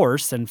this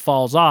horse and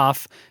falls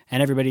off,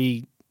 and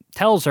everybody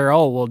tells her,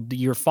 "Oh, well,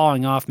 you're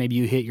falling off. Maybe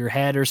you hit your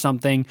head or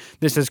something.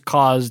 This has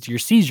caused your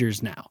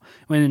seizures now."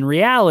 When in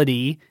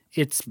reality,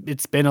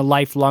 it's been a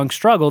lifelong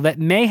struggle that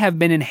may have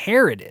been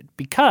inherited,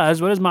 because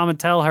what does Mama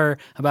tell her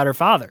about her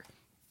father?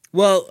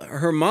 Well,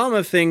 her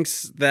mama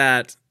thinks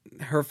that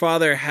her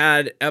father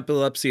had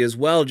epilepsy as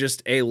well,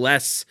 just a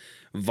less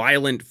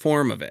violent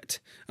form of it.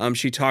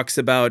 She talks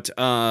about,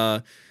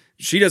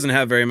 she doesn't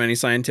have very many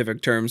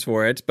scientific terms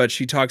for it, but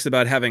she talks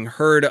about having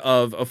heard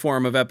of a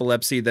form of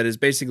epilepsy that is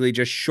basically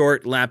just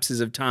short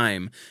lapses of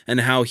time,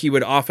 and how he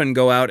would often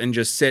go out and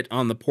just sit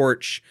on the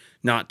porch,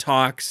 not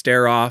talk,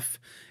 stare off,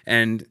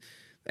 and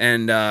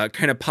kind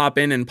of pop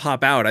in and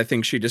pop out, I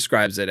think she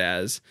describes it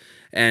as.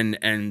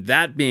 And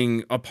that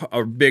being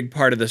a big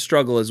part of the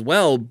struggle as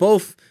well,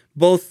 both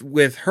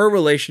with her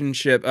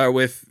relationship,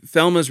 with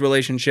Thelma's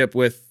relationship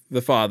with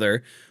the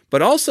father,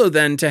 but also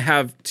then to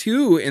have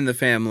two in the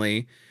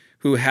family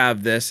who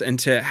have this, and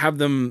to have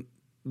them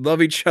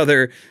love each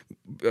other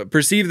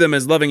perceive them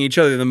as loving each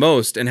other the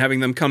most and having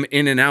them come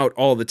in and out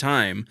all the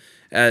time.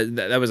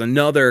 That was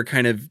another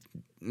kind of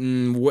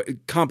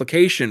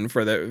complication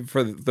for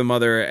the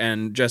mother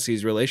and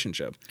Jesse's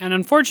relationship. And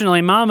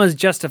unfortunately, Mama's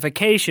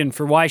justification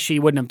for why she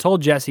wouldn't have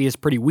told Jesse is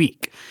pretty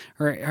weak.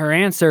 Her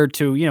answer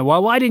to,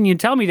 well, why didn't you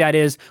tell me that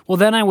is, well,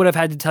 then I would have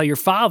had to tell your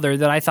father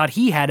that I thought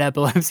he had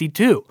epilepsy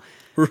too.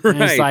 Right.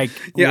 And it's like,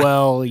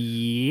 well,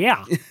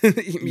 yeah.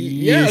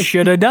 You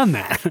should have done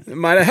that. It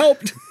might have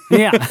helped.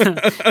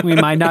 Yeah. We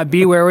might not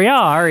be where we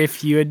are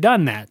if you had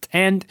done that.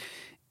 And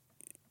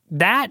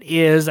that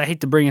is, I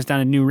hate to bring us down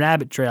a new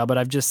rabbit trail, but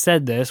I've just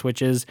said this,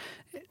 which is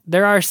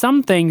there are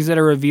some things that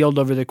are revealed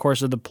over the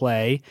course of the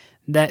play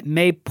that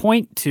may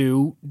point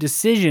to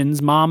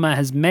decisions Mama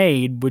has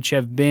made which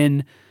have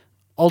been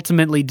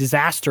ultimately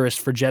disastrous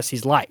for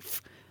Jesse's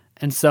life.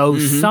 And so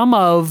some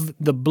of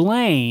the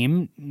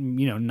blame,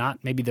 not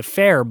maybe the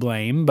fair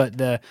blame, but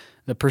the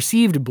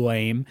perceived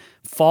blame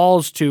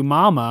falls to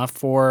Mama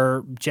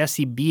for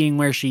Jesse being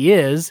where she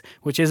is,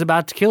 which is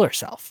about to kill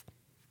herself.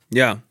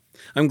 Yeah.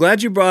 I'm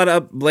glad you brought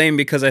up blame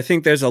because I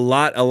think there's a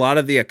lot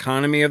of the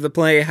economy of the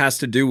play has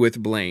to do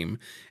with blame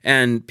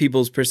and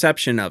people's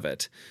perception of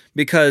it.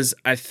 Because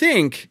I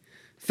think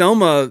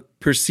Thelma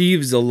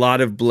perceives a lot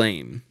of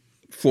blame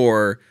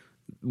for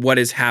what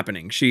is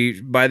happening.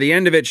 By the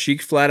end of it, she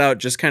flat out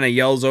just kind of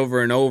yells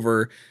over and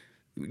over,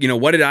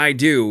 what did I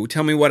do?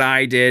 Tell me what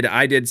I did.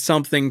 I did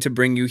something to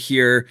bring you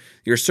here.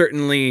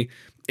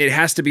 It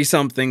has to be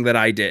something that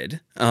I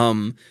did.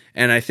 And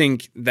I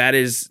think that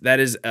is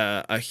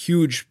a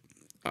huge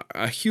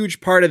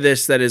part of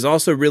this that is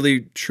also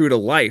really true to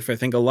life. I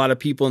think a lot of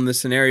people in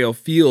this scenario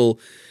feel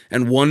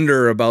and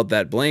wonder about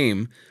that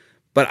blame,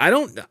 but I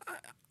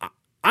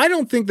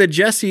don't think that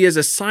Jesse is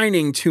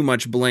assigning too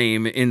much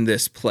blame in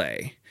this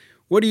play.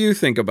 What do you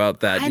think about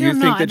that? I don't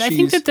know. I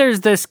think that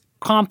there's this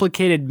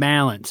complicated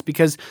balance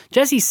because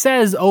Jesse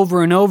says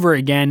over and over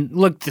again,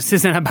 look, this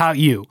isn't about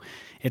you.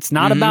 It's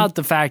not about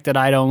the fact that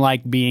I don't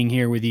like being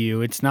here with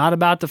you. It's not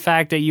about the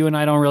fact that you and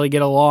I don't really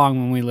get along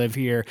when we live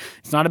here.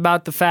 It's not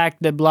about the fact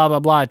that blah, blah,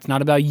 blah. It's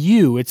not about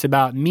you. It's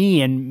about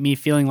me and me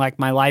feeling like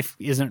my life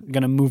isn't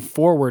going to move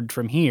forward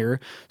from here.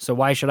 So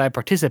why should I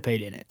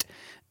participate in it?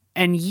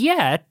 And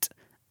yet,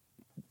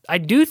 I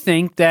do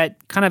think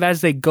that kind of as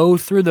they go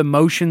through the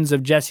motions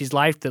of Jesse's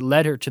life that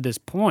led her to this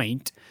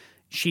point,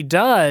 she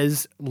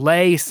does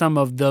lay some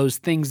of those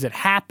things that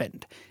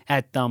happened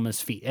at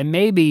Thelma's feet. And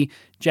maybe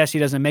Jesse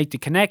doesn't make the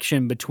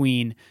connection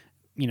between,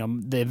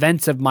 the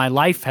events of my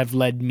life have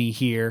led me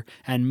here,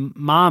 and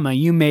Mama,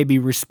 you may be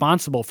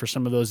responsible for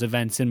some of those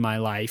events in my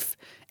life.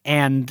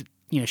 And,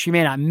 she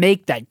may not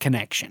make that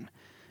connection.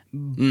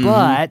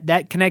 But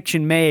that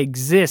connection may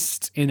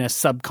exist in a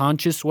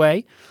subconscious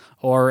way,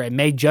 or it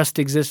may just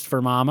exist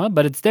for Mama,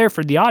 but it's there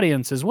for the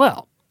audience as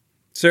well.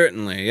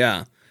 Certainly,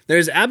 yeah.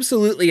 There's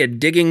absolutely a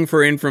digging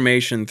for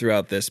information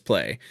throughout this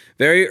play.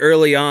 Very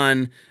early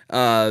on,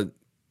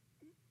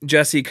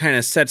 Jesse kind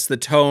of sets the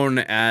tone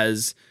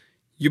as,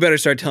 you better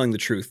start telling the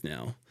truth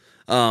now.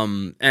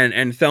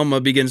 And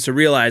Thelma begins to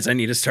realize, I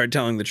need to start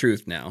telling the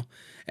truth now.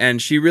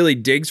 And she really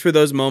digs for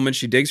those moments.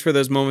 She digs for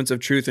those moments of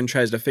truth and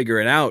tries to figure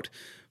it out.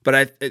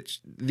 But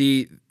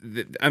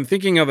I'm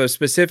thinking of a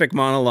specific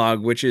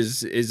monologue, which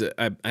is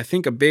I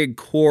think a big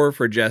core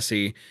for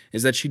Jesse,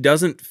 is that she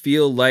doesn't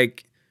feel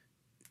like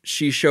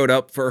she showed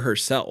up for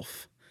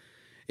herself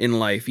in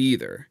life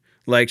either.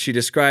 Like she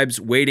describes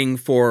waiting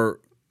for,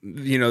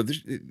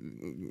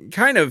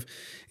 kind of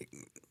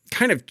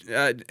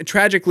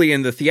tragically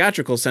in the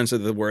theatrical sense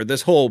of the word.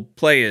 This whole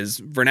play is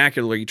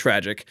vernacularly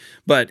tragic,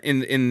 but in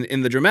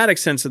the dramatic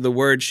sense of the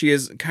word, she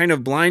is kind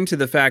of blind to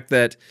the fact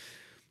that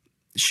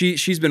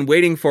she's been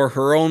waiting for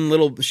her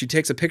own she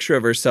takes a picture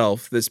of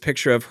herself, this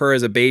picture of her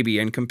as a baby,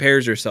 and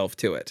compares herself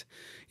to it.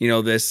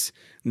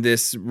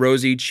 This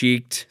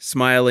rosy-cheeked,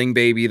 smiling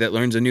baby that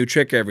learns a new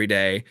trick every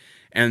day,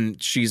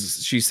 and she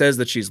says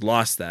that she's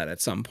lost that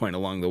at some point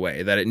along the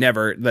way, that it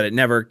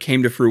never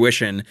came to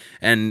fruition,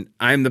 and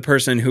I'm the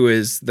person who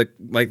is the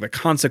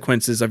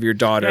consequences of your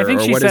daughter. I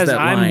think or she what says, is that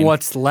I'm line?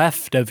 what's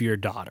left of your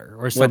daughter,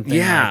 or something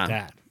like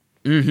that.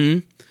 Mm-hmm.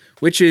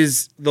 Which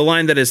is the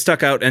line that has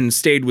stuck out and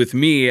stayed with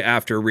me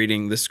after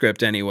reading the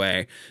script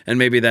anyway. And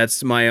maybe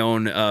that's my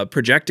own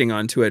projecting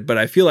onto it, but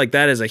I feel like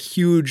that is a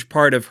huge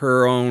part of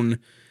her own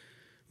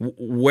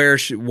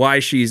why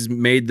she's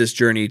made this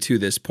journey to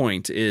this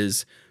point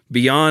is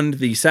beyond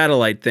the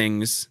satellite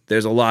things.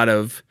 There's a lot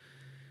of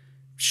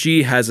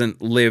she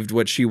hasn't lived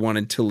what she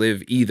wanted to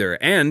live either.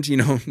 And,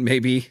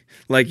 maybe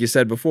like you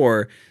said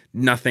before,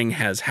 nothing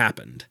has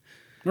happened.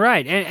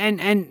 Right.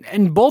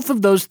 And both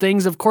of those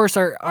things, of course,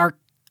 are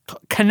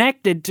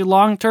connected to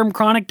long-term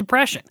chronic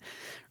depression.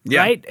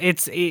 Yeah. Right?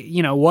 It's,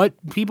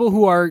 what people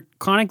who are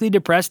chronically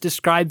depressed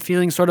describe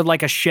feeling sort of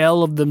like a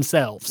shell of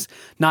themselves,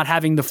 not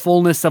having the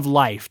fullness of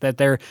life, that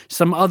they're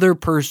some other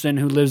person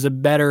who lives a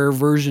better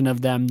version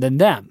of them than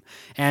them.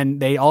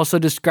 And they also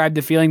describe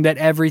the feeling that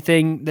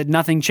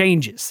nothing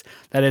changes,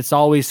 that it's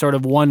always sort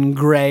of one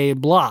gray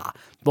blah.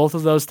 Both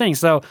of those things.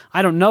 So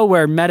I don't know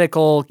where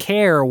medical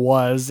care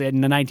was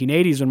in the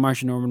 1980s when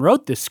Marsha Norman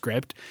wrote this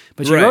script,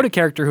 but she wrote a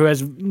character who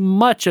has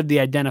much of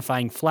the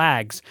identifying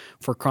flags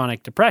for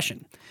chronic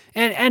depression.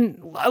 And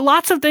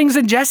lots of things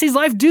in Jessie's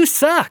life do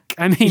suck.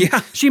 I mean,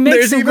 she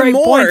makes some great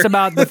points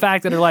about the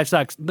fact that her life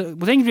sucks. The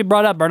things you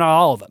brought up are not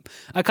all of them.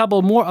 A couple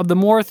more of the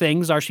more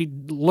things are she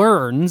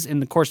learns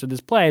in the course of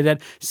this play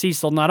that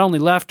Cecil not only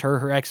left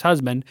her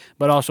ex-husband,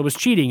 but also was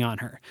cheating on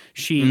her.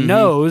 She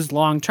knows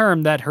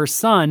long-term that her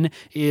son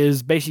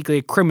is basically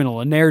a criminal,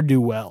 a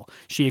ne'er-do-well.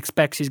 She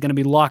expects he's going to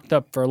be locked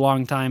up for a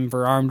long time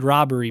for armed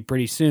robbery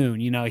pretty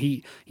soon. You know,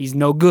 he's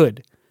no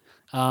good.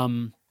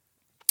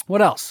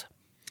 What else?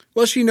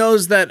 Well, she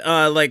knows that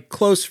like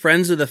close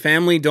friends of the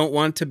family don't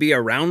want to be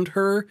around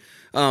her.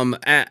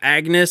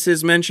 Agnes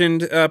is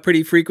mentioned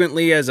pretty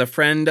frequently as a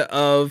friend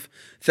of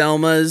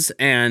Thelma's,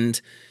 and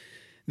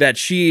that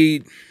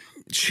she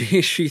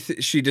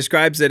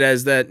describes it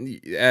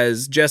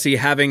as Jessie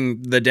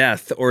having the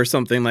death or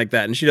something like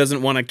that, and she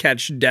doesn't want to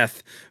catch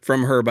death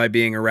from her by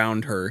being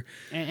around her.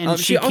 And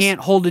she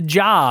can't hold a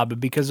job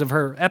because of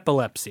her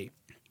epilepsy.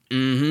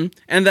 Mm-hmm.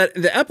 And that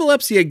the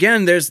epilepsy,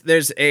 again,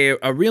 there's a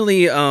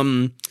really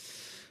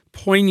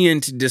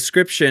poignant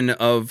description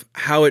of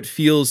how it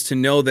feels to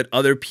know that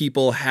other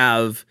people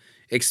have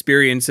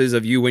experiences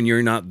of you when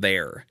you're not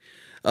there.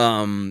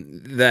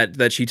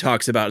 That she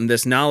talks about, and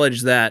this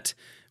knowledge that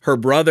her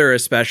brother,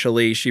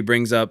 especially, she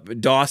brings up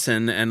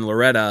Dawson and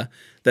Loretta,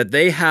 that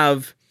they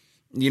have,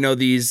 you know,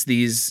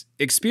 these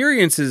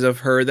experiences of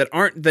her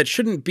that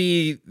shouldn't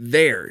be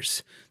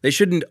theirs. They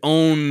shouldn't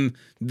own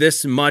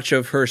this much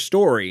of her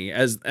story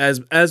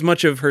as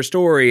much of her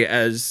story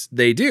as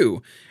they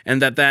do,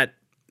 and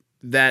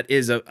that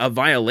is a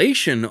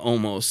violation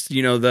almost.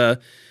 You know,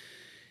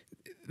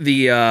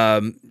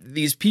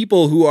 these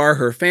people who are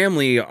her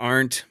family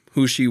aren't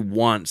who she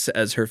wants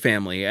as her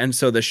family, and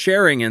so the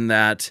sharing in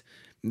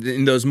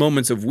those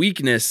moments of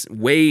weakness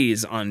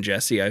weighs on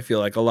Jessie, I feel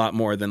like, a lot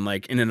more than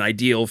like in an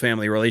ideal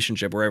family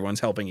relationship where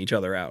everyone's helping each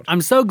other out. I'm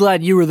so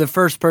glad you were the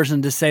first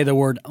person to say the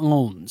word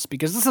owns,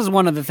 because this is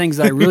one of the things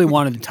that I really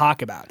wanted to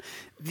talk about.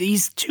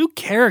 These two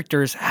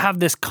characters have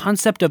this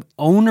concept of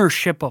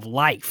ownership of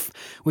life,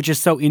 which is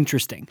so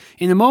interesting.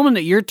 In the moment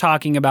that you're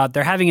talking about,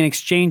 they're having an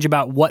exchange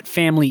about what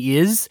family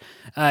is,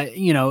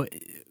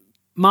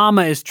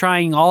 Mama is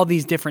trying all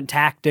these different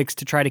tactics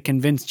to try to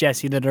convince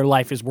Jessie that her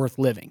life is worth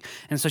living.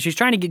 And so she's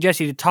trying to get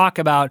Jessie to talk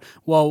about,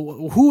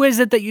 well, who is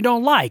it that you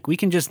don't like? We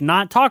can just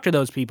not talk to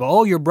those people.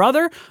 Oh, your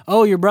brother?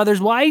 Oh, your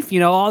brother's wife? You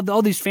know,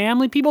 all these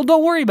family people?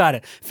 Don't worry about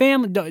it.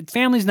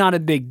 Family's not a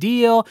big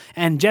deal.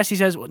 And Jessie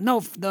says, well,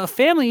 no, the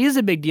family is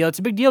a big deal. It's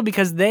a big deal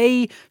because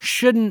they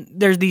shouldn't,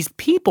 there's these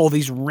people,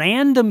 these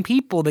random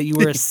people that you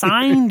were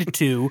assigned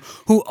to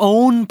who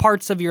own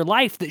parts of your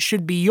life that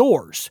should be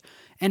yours.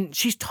 And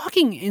she's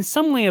talking in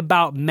some way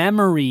about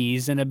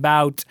memories and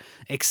about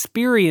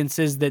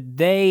experiences that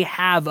they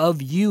have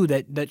of you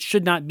that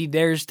should not be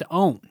theirs to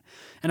own.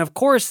 And of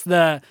course,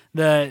 the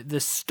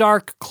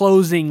stark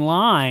closing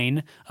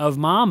line of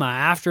Mama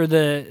after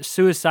the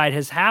suicide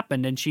has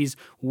happened and she's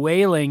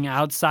wailing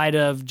outside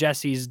of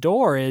Jessie's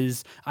door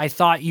is, "I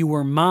thought you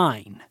were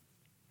mine."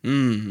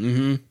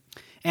 Mm-hmm.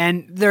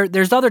 And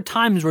there's other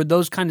times where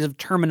those kinds of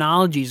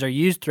terminologies are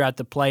used throughout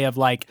the play of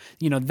like,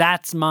 you know,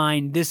 that's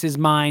mine, this is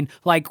mine.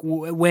 Like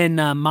when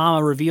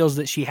Mama reveals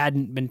that she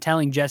hadn't been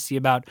telling Jessie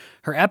about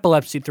her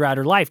epilepsy throughout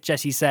her life,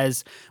 Jessie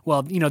says,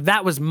 well, you know,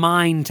 that was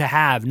mine to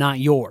have, not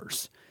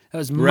yours. That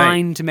was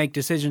mine to make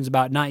decisions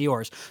about, not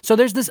yours. So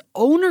there's this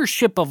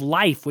ownership of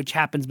life which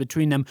happens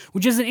between them,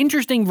 which is an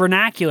interesting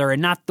vernacular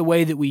and not the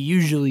way that we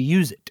usually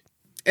use it.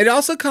 It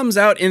also comes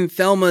out in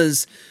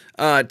Thelma's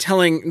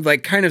telling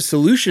like kind of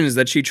solutions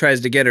that she tries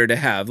to get her to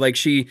have. Like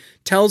she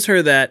tells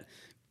her that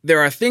there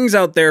are things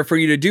out there for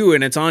you to do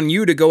and it's on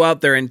you to go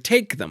out there and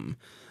take them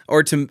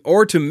or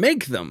to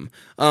make them.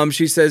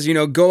 She says, you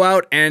know, go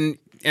out and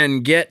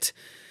get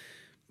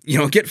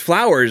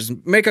flowers,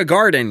 make a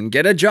garden,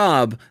 get a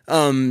job,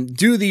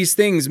 do these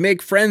things,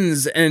 make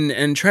friends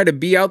and try to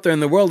be out there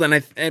in the world.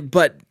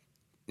 But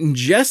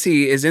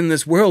Jessie is in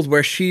this world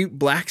where she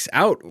blacks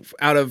out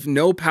of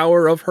no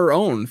power of her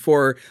own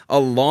for a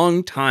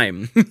long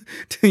time,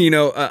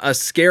 a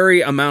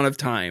scary amount of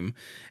time.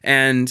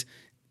 And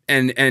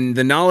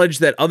the knowledge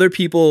that other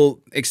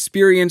people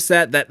experience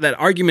that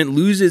argument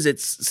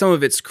loses some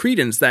of its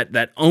credence,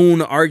 that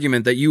own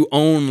argument that you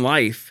own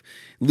life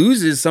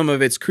loses some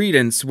of its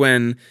credence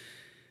when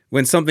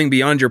something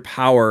beyond your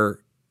power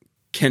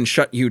can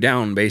shut you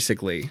down,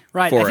 basically.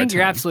 Right. I think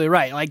you're absolutely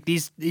right. Like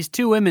these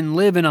two women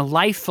live in a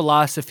life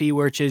philosophy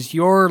which is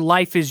your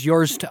life is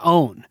yours to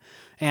own.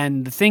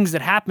 and the things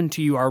that happen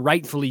to you are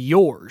rightfully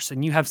yours,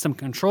 and you have some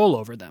control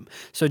over them.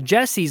 So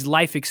Jesse's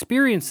life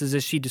experiences,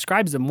 as she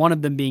describes them, one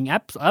of them being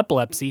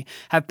epilepsy,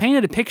 have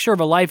painted a picture of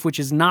a life which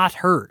is not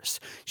hers.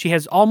 She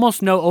has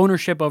almost no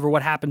ownership over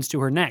what happens to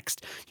her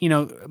next.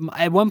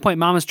 At one point,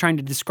 Mama's trying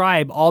to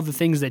describe all the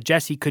things that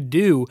Jesse could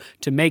do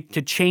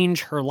to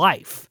change her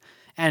life.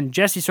 And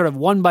Jesse sort of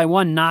one by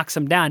one knocks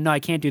him down. No, I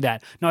can't do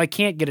that. No, I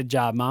can't get a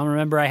job, Mom.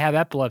 Remember, I have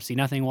epilepsy.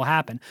 Nothing will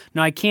happen.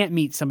 No, I can't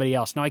meet somebody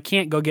else. No, I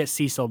can't go get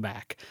Cecil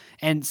back.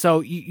 And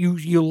so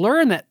you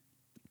learn that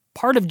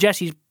part of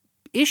Jesse's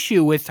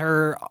issue with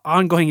her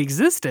ongoing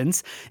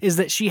existence is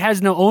that she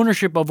has no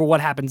ownership over what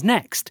happens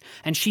next.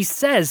 And she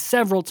says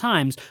several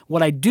times,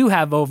 what I do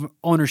have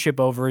ownership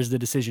over is the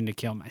decision to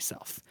kill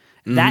myself.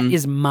 Mm-hmm. That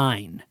is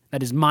mine.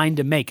 That is mine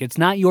to make. It's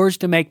not yours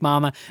to make,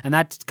 Mama. And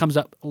that comes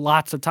up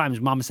lots of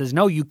times. Mama says,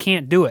 no, you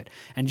can't do it.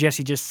 And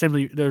Jesse just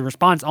simply, the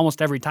response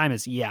almost every time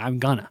is, yeah, I'm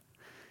gonna.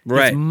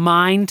 Right. It's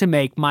mine to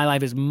make. My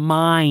life is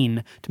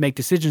mine to make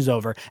decisions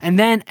over. And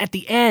then at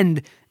the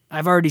end,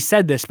 I've already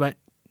said this, but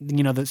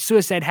the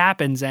suicide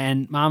happens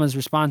and Mama's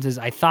response is,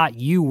 I thought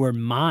you were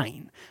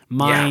mine.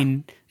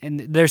 Mine. Yeah. And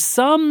there's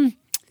some,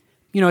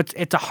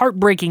 it's a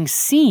heartbreaking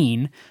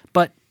scene,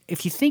 but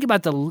if you think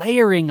about the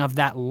layering of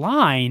that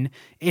line,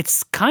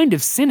 it's kind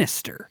of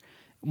sinister.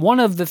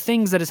 One of the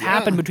things that has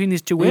happened between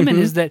these two women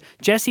is that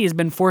Jesse has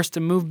been forced to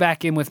move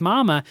back in with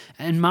Mama,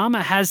 and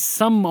Mama has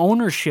some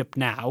ownership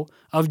now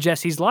of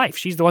Jesse's life.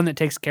 She's the one that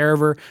takes care of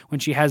her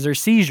when she has her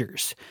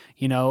seizures.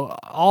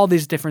 All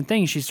these different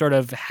things. She sort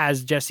of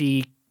has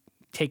Jesse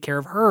take care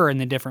of her in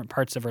the different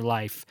parts of her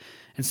life.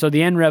 And so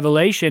the end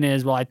revelation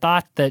is, well, I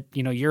thought that,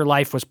 your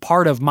life was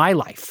part of my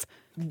life.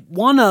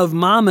 One of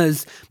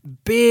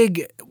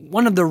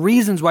the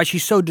reasons why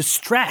she's so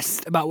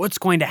distressed about what's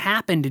going to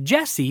happen to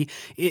Jesse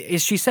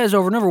is she says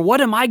over and over,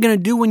 what am I going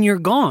to do when you're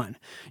gone?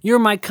 You're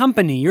my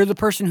company. You're the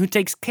person who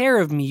takes care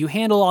of me. You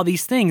handle all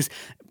these things.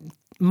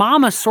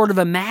 Mama sort of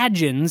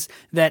imagines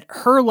that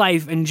her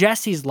life and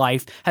Jesse's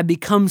life have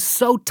become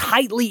so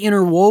tightly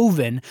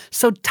interwoven,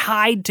 so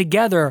tied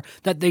together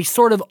that they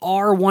sort of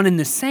are one and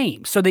the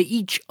same. So they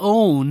each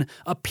own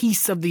a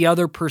piece of the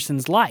other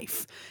person's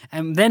life.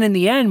 And then in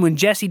the end, when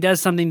Jesse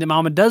does something that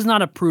Mama does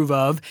not approve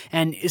of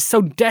and is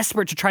so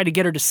desperate to try to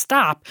get her to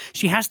stop,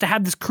 she has to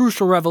have this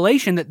crucial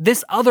revelation that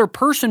this other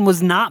person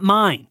was not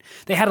mine.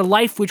 They had a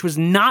life which was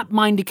not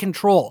mine to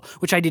control,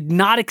 which I did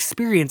not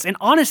experience, and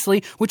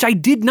honestly, which I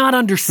did not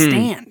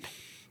understand.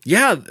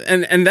 Yeah,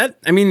 and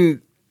that,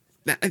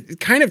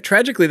 kind of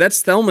tragically,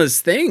 that's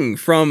Thelma's thing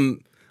from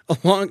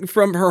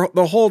her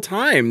the whole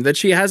time, that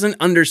she hasn't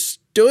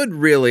understood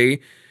really.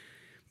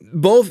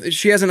 Both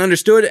she hasn't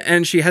understood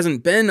and she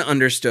hasn't been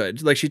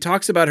understood. Like, she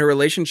talks about her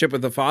relationship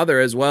with the father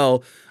as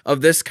well,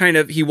 of this kind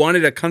of, he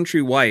wanted a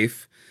country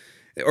wife,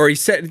 or he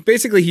said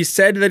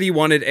that he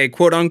wanted a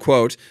quote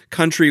unquote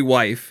country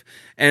wife,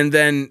 and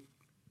then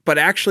but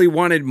actually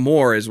wanted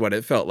more is what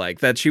it felt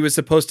like, that she was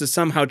supposed to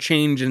somehow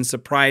change and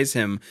surprise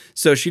him.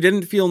 So she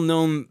didn't feel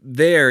known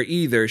there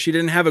either. She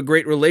didn't have a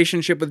great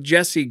relationship with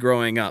Jesse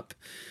growing up.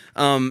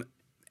 And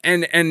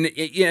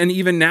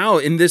even now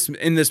in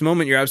this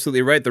moment, you're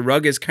absolutely right. The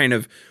rug is kind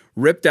of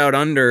ripped out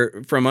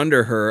from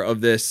under her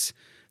of this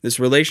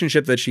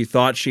relationship that she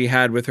thought she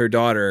had with her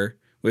daughter,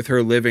 with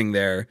her living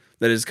there,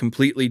 that is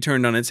completely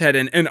turned on its head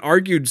and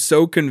argued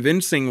so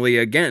convincingly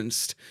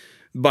against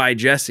by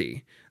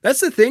Jesse. That's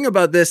the thing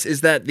about this,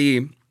 is that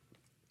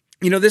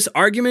this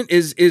argument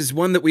is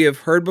one that we have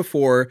heard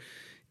before.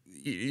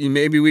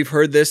 Maybe we've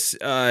heard this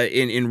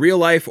in real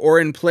life or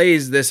in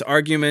plays, this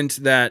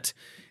argument that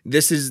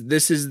this is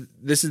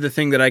the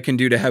thing that I can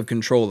do to have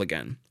control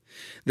again.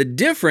 The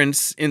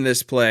difference in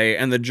this play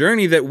and the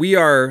journey that we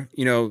are,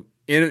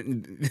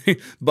 in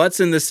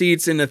butts in the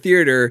seats in the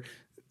theater,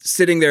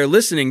 sitting there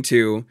listening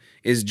to,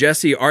 is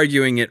Jesse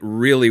arguing it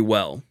really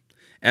well.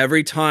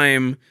 Every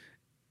time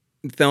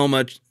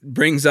Thelma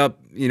brings up,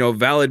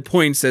 valid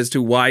points as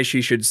to why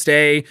she should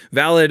stay,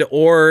 valid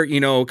or,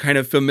 kind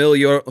of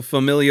familial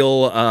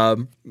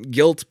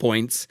guilt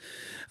points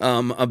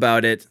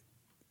about it,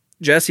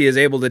 Jesse is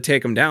able to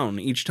take them down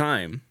each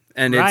time.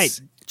 And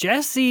it's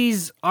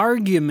Jesse's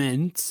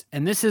argument,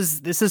 and this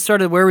is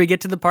sort of where we get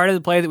to the part of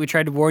the play that we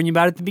tried to warn you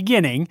about at the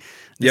beginning.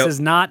 This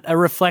is not a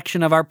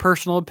reflection of our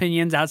personal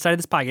opinions outside of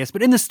this podcast,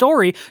 but in the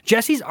story,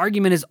 Jesse's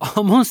argument is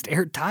almost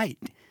airtight.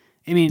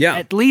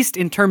 At least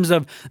in terms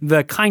of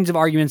the kinds of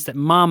arguments that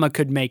Mama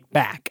could make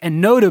back.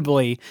 And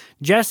notably,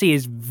 Jesse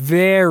is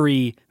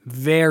very,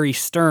 very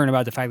stern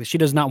about the fact that she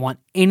does not want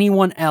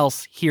anyone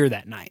else here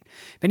that night.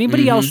 If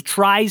anybody else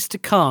tries to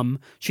come,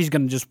 she's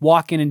going to just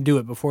walk in and do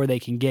it before they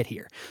can get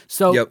here.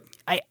 So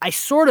I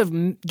sort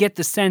of get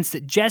the sense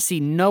that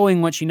Jesse,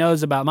 knowing what she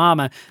knows about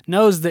Mama,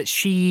 knows that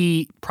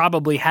she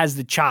probably has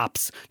the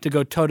chops to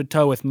go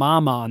toe-to-toe with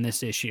Mama on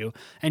this issue,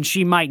 and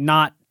she might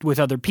not with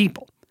other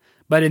people.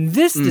 But in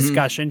this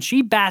discussion,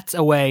 she bats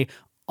away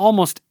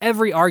almost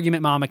every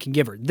argument Mama can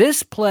give her.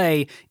 This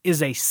play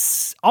is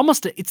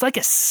it's like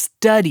a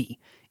study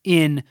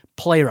in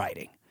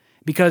playwriting,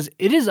 because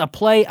it is a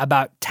play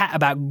about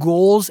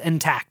goals and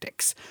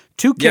tactics.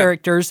 Two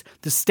characters,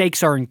 the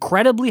stakes are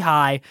incredibly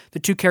high. The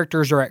two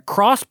characters are at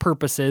cross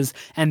purposes,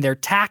 and their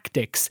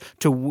tactics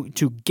to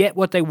get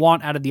what they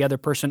want out of the other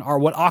person are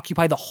what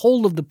occupy the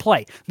whole of the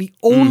play. The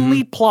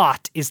only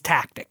plot is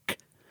tactic.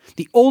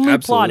 The only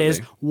plot is,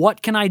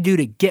 what can I do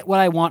to get what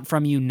I want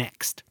from you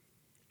next?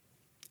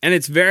 And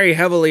it's very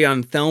heavily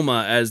on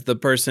Thelma as the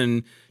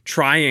person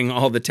trying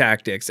all the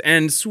tactics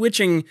and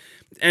switching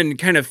and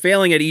kind of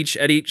failing at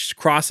each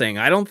crossing.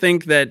 I don't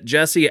think that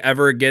Jesse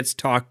ever gets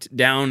talked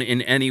down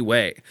in any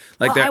way.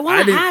 Like, well, I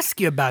want to ask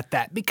you about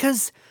that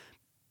because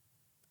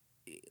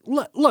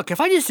look,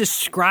 if I just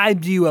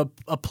described to you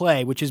a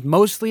play which is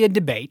mostly a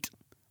debate,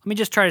 let me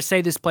just try to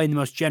say this play in the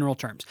most general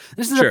terms.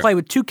 This is a play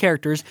with two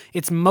characters.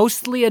 It's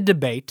mostly a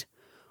debate.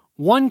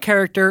 One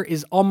character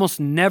is almost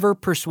never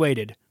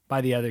persuaded by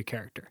the other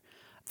character.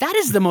 That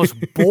is the most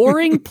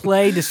boring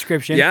play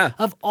description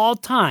of all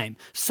time.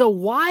 So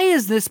why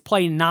is this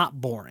play not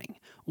boring?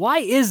 Why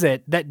is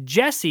it that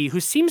Jesse, who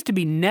seems to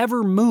be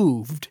never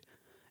moved,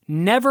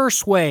 never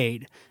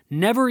swayed,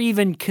 never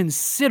even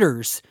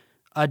considers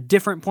a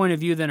different point of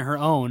view than her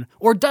own,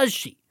 or does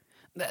she?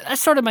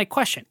 That's sort of my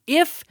question.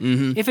 If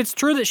it's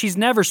true that she's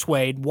never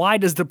swayed, why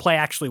does the play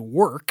actually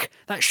work?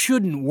 That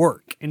shouldn't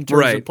work in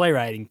terms of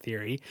playwriting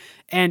theory.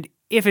 And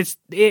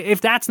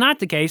if that's not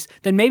the case,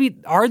 then maybe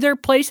are there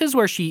places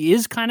where she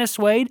is kind of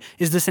swayed?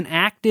 Is this an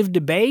active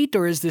debate,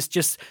 or is this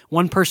just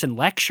one person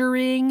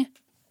lecturing?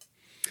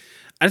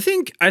 I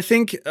think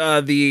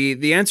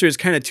the answer is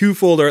kind of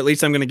twofold, or at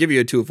least I'm going to give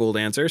you a twofold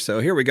answer. So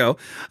here we go.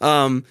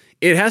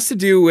 It has to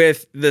do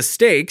with the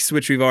stakes,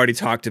 which we've already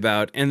talked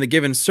about, and the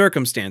given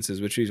circumstances,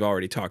 which we've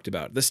already talked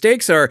about. The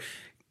stakes are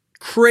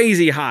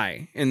crazy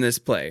high in this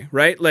play,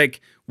 right?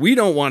 Like, we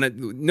don't want it.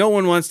 No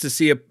one wants to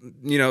see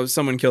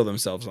someone kill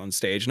themselves on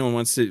stage. No one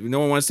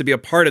wants to be a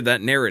part of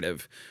that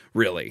narrative,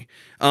 really.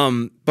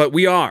 But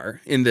we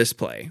are in this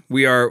play.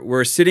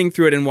 We're sitting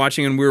through it and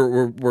watching, and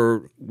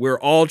we're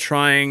all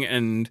trying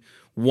and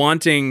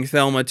wanting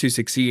Thelma to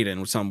succeed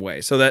in some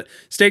way. So that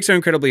stakes are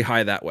incredibly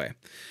high that way.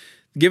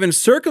 Given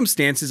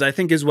circumstances, I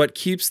think is what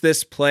keeps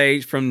this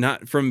play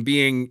from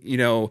being,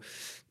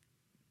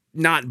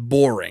 not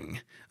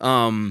boring.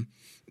 And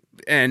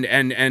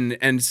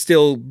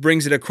still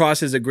brings it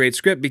across as a great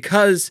script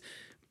because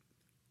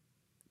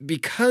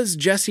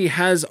Jessie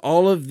has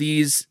all of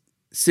these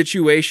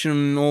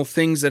situational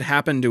things that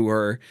happen to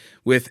her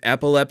with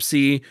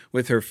epilepsy,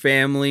 with her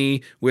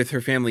family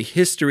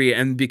history,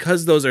 and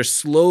because those are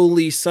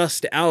slowly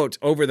sussed out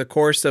over the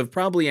course of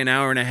probably an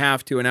hour and a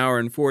half to an hour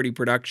and 40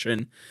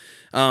 production,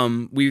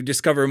 we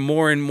discover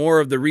more and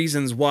more of the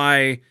reasons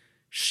why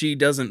she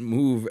doesn't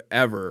move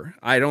ever.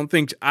 I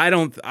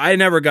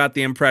never got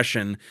the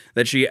impression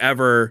that she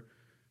ever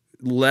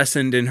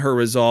lessened in her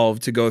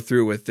resolve to go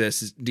through with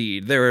this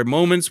deed. There are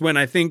moments when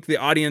I think the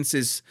audience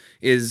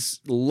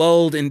is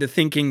lulled into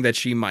thinking that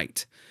she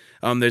might.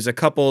 There's a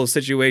couple of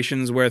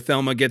situations where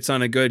Thelma gets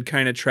on a good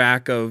kind of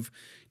track of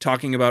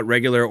talking about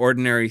regular,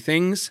 ordinary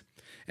things,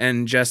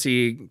 and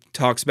Jesse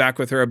talks back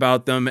with her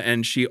about them,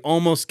 and she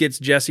almost gets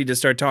Jesse to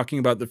start talking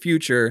about the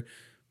future,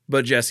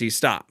 but Jesse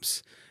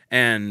stops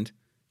and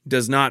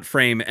does not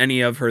frame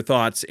any of her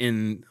thoughts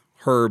in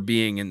her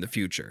being in the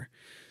future.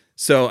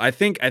 So I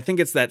think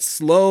it's that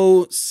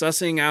slow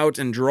sussing out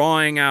and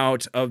drawing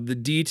out of the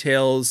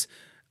details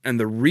and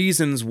the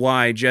reasons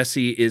why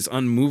Jesse is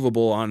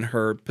unmovable on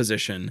her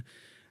position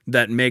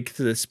that make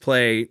this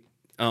play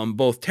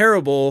both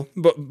terrible,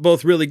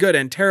 both really good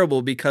and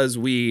terrible, because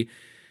we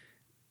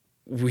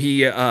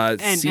see her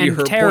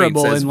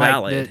terrible points as in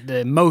valid. Like the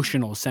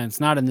emotional sense,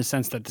 not in the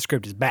sense that the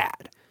script is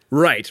bad.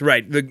 Right.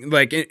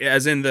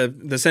 As in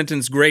the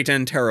sentence "great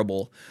and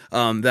terrible,"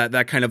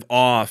 that kind of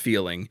awe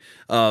feeling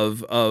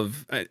of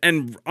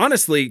and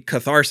honestly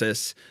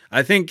catharsis.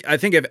 I think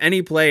if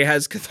any play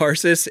has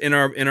catharsis in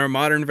our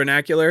modern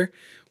vernacular,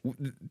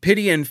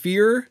 pity and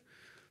fear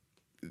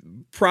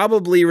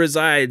probably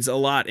resides a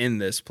lot in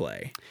this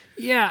play.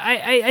 Yeah,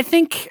 I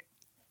think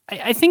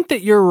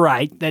that you're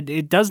right, that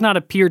it does not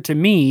appear to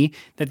me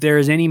that there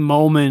is any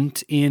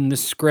moment in the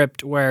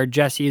script where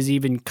Jesse is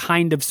even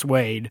kind of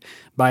swayed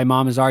by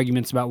Mama's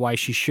arguments about why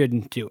she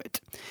shouldn't do it.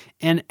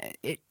 And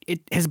it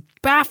has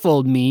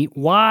baffled me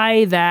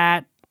why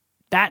that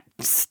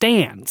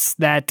stance,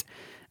 that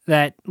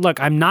look,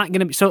 I'm not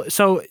going to be...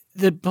 So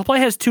the play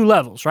has two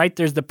levels, right?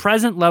 There's the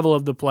present level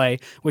of the play,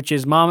 which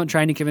is Mama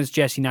trying to convince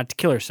Jesse not to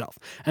kill herself.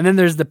 And then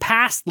there's the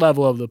past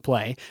level of the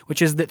play,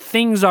 which is that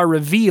things are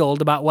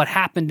revealed about what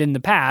happened in the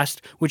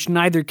past, which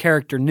neither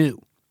character knew.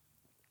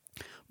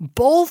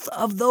 Both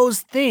of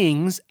those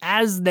things,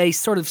 as they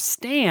sort of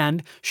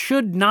stand,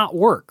 should not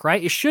work,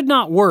 right? It should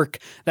not work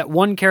that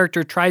one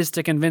character tries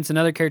to convince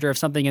another character of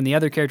something and the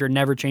other character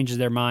never changes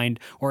their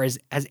mind or has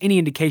any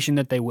indication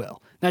that they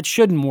will. That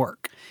shouldn't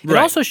work. It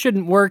also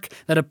shouldn't work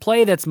that a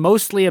play that's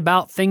mostly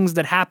about things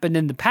that happened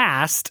in the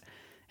past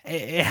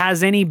it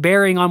has any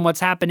bearing on what's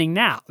happening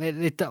now.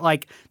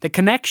 Like the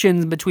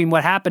connections between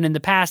what happened in the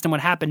past and what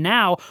happened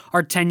now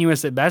are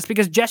tenuous at best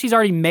because Jesse's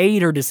already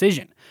made her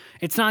decision.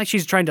 It's not like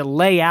she's trying to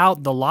lay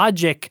out the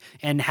logic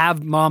and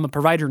have Mama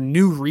provide her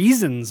new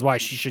reasons why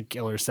she should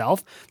kill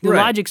herself. The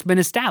logic's been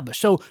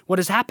established. So what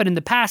has happened in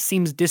the past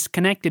seems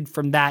disconnected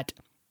from that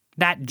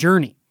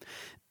journey.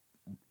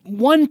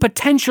 One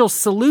potential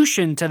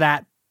solution to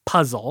that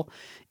puzzle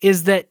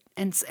is that,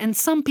 and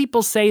some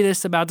people say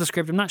this about the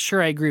script, I'm not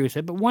sure I agree with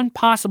it, but one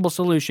possible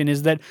solution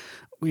is that,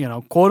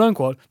 quote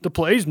unquote, the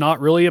play's not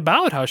really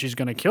about how she's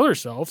going to kill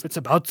herself. It's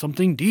about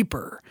something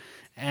deeper.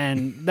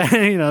 And,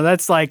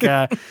 that's like,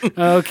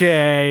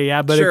 okay,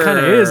 yeah, but It kind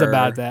of is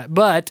about that.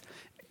 But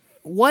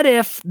what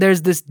if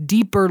there's this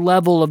deeper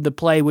level of the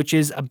play, which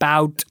is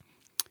about,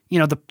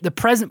 the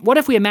present, what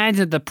if we imagine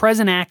that the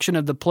present action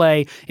of the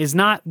play is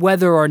not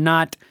whether or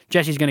not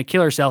Jesse's going to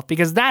kill herself,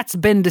 because that's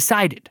been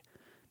decided.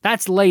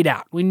 That's laid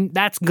out.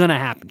 That's going to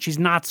happen. She's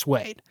not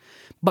swayed.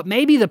 But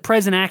maybe the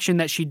present action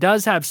that she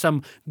does have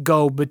some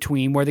go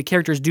between, where the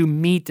characters do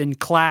meet and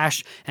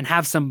clash and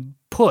have some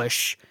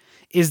push,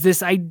 is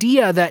this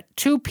idea that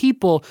two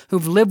people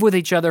who've lived with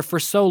each other for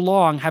so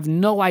long have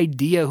no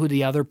idea who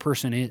the other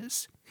person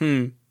is.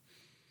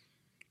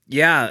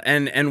 Yeah,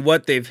 and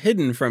what they've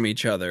hidden from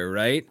each other,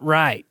 right?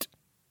 Right.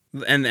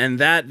 And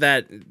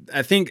that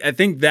I think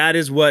that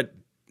is what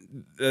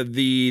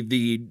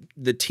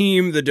the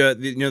team,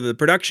 the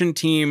production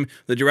team,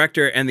 the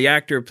director and the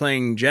actor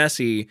playing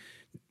Jessie,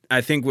 I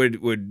think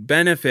would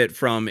benefit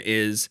from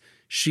is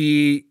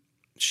she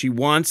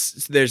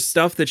wants, there's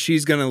stuff that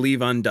she's going to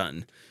leave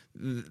undone,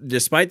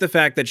 despite the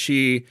fact that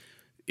she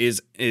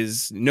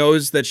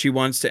knows that she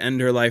wants to end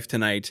her life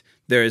tonight.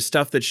 There is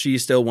stuff that she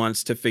still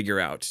wants to figure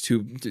out,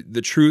 to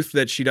the truth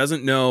that she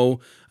doesn't know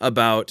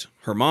about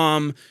her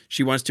mom.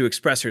 She wants to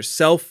express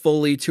herself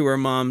fully to her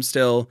mom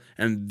still,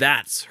 and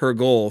that's her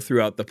goal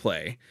throughout the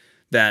play.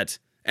 That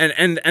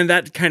and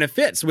that kind of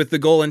fits with the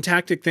goal and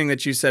tactic thing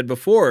that you said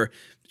before.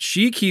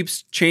 She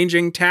keeps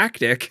changing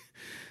tactic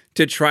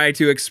to try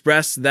to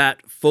express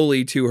that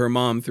fully to her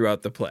mom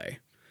throughout the play.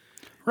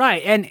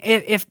 Right, and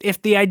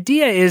if the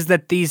idea is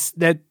that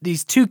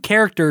these two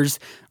characters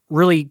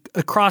really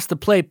across the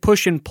play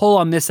push and pull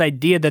on this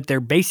idea that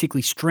they're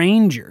basically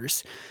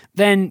strangers,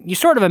 then you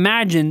sort of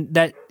imagine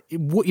that,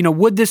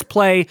 would this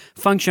play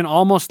function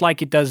almost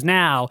like it does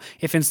now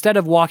if instead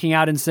of walking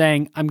out and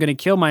saying, I'm going to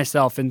kill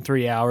myself in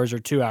 3 hours or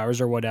 2 hours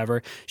or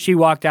whatever, she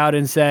walked out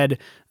and said,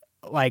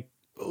 like,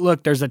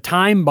 look, there's a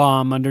time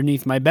bomb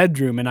underneath my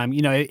bedroom, and I'm,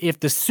 if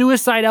the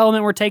suicide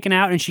element were taken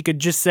out and she could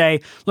just say,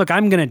 look,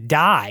 I'm going to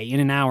die in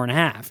an hour and a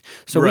half.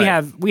 So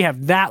we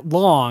have that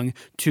long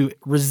to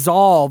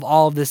resolve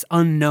all of this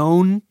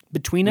unknown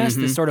between us,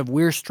 this sort of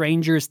we're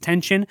strangers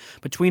tension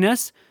between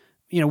us.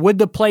 Would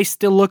the play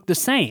still look the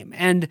same?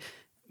 And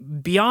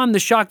beyond the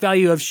shock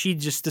value of she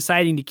just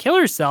deciding to kill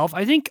herself,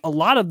 I think a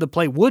lot of the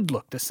play would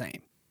look the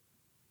same.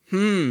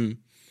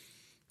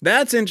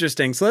 That's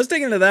interesting. So let's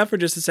dig into that for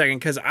just a second,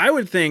 because I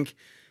would think,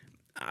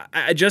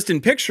 just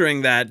in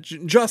picturing that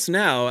just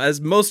now,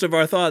 as most of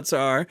our thoughts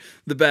are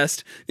the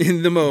best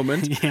in the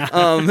moment,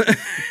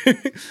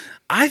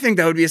 I think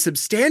that would be a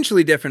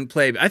substantially different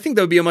play. I think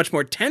that would be a much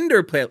more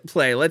tender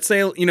play. Let's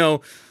say,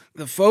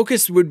 the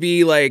focus would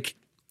be like,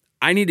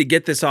 I need to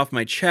get this off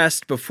my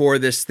chest before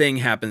this thing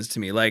happens to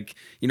me. Let's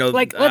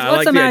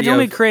imagine, let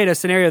me create a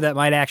scenario that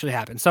might actually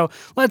happen. So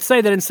let's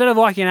say that instead of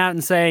walking out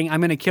and saying, I'm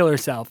going to kill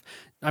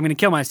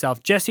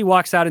myself, Jessie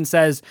walks out and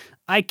says,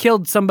 I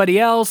killed somebody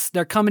else.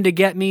 They're coming to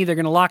get me. They're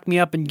going to lock me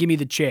up and give me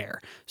the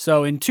chair.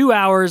 So in 2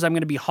 hours, I'm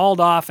going to be hauled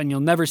off and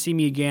you'll never see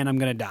me again. I'm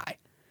going to die.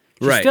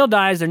 She still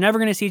dies. They're never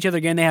going to see each other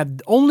again. They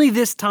have only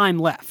this time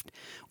left.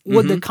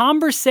 Would the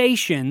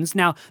conversations,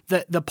 now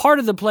the part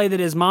of the play that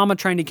is Mama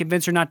trying to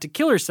convince her not to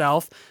kill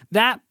herself,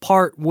 that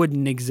part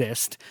wouldn't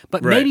exist.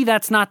 But maybe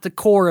that's not the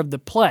core of the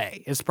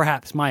play, is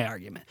perhaps my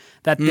argument.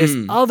 That this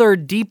other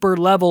deeper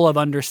level of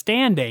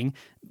understanding,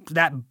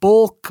 that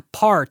bulk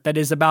part that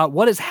is about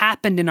what has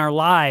happened in our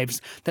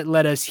lives that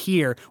led us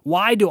here.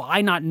 Why do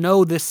I not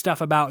know this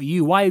stuff about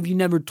you? Why have you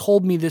never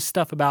told me this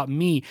stuff about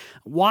me?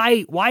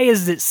 Why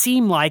does it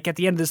seem like at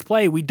the end of this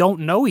play we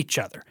don't know each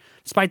other,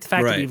 despite the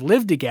fact that we've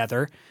lived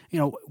together?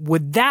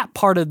 Would that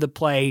part of the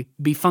play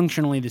be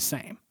functionally the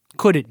same?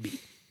 Could it be?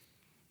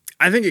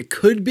 I think it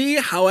could be.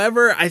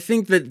 However, I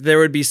think that there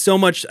would be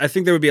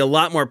a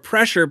lot more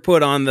pressure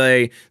put on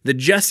the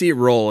Jessie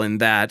role in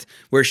that,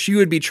 where she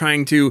would be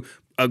trying to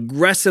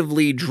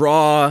aggressively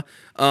draw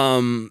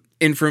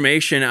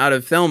information out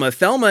of Thelma.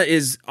 Thelma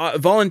is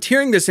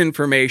volunteering this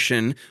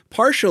information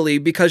partially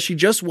because she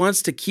just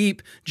wants to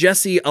keep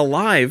Jessie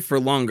alive for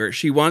longer.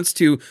 She wants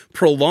to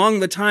prolong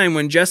the time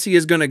when Jessie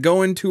is going to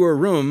go into her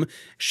room,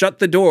 shut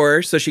the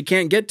door so she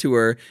can't get to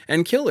her,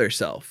 and kill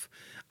herself.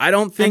 I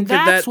don't think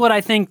that's what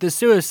I think the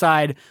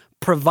suicide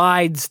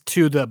provides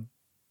to the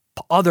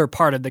other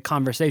part of the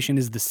conversation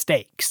is the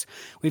stakes.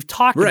 We've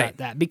talked about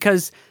that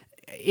because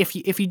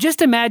if you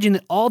just imagine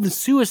that all the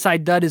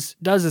suicide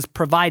does is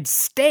provide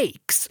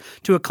stakes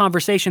to a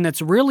conversation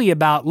that's really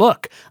about,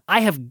 look,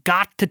 I have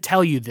got to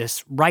tell you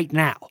this right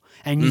now.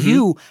 And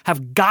you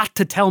have got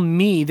to tell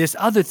me this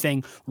other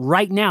thing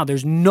right now.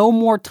 There's no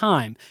more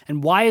time.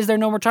 And why is there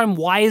no more time?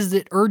 Why is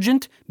it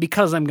urgent?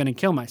 Because I'm going to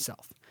kill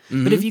myself.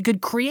 But if you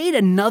could create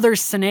another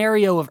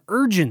scenario of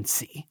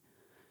urgency,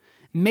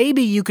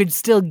 maybe you could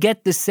still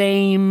get the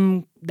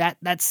same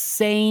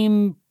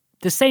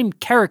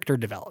character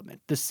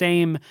development, the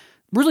same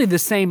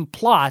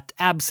plot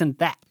absent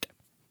that.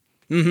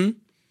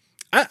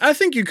 I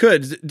think you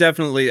could,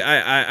 definitely.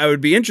 I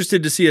would be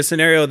interested to see a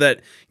scenario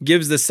that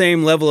gives the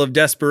same level of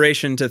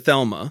desperation to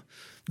Thelma.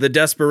 The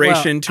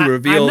desperation to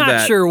reveal that. I'm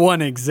not sure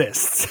one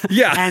exists.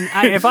 Yeah.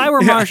 And if I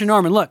were Marsha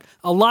Norman, look,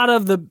 a lot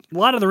of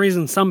the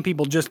reason some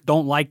people just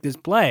don't like this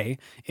play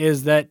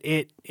is that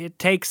it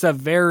takes a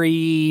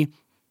very,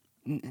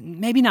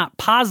 maybe not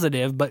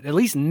positive, but at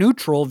least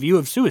neutral view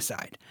of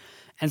suicide.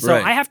 And so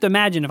I have to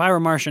imagine if I were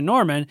Marsha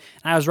Norman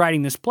and I was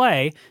writing this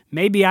play,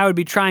 maybe I would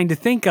be trying to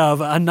think of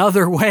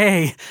another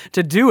way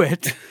to do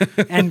it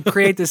and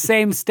create the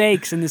same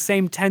stakes in the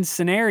same tense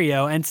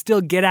scenario and still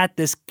get at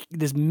this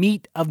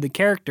meat of the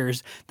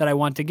characters that I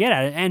want to get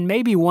at. And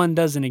maybe one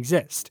doesn't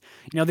exist.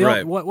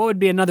 What would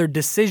be another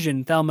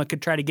decision Thelma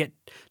could try to get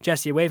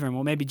Jesse away from him?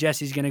 Well, maybe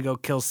Jesse's going to go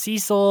kill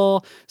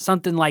Cecil,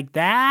 something like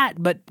that.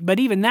 But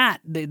even that,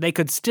 they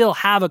could still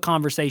have a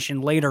conversation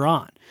later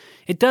on.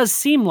 It does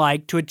seem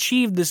like to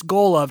achieve this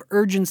goal of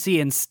urgency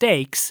and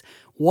stakes,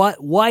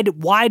 why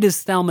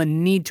does Thelma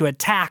need to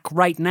attack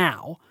right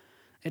now?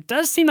 It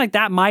does seem like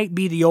that might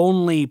be the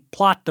only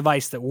plot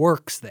device that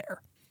works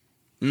there.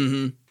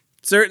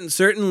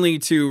 Certainly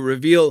to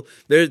reveal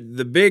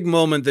the big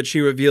moment that she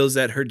reveals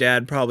that her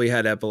dad probably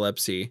had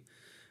epilepsy.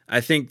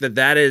 I think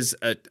that is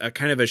a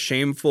kind of a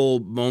shameful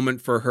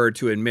moment for her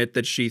to admit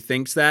that she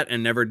thinks that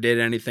and never did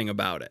anything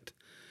about it.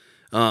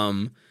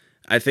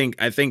 I think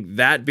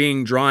that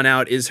being drawn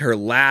out is her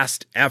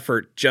last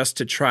effort just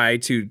to try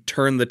to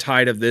turn the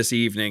tide of this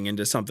evening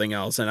into something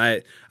else.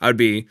 And I'd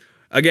be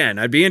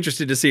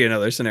interested to see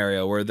another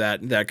scenario where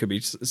that could be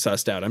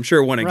sussed out. I'm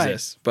sure one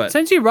exists. But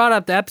since you brought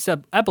up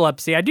the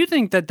epilepsy, I do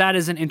think that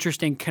is an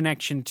interesting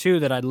connection too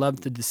that I'd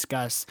love to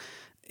discuss.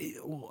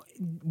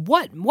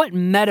 What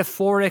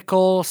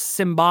metaphorical,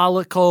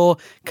 symbolical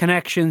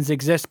connections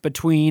exist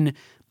between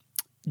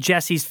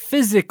Jesse's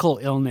physical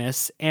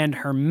illness and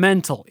her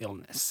mental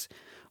illness?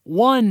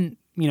 One,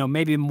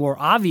 maybe a more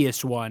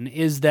obvious one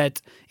is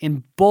that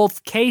in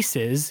both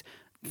cases,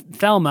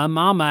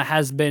 Mama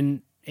has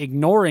been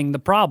ignoring the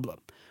problem,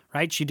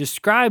 right? She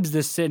describes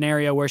this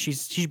scenario where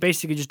she's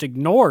basically just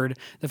ignored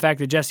the fact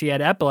that Jesse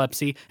had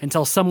epilepsy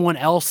until someone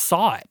else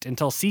saw it,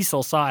 until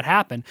Cecil saw it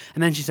happen.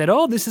 And then she said,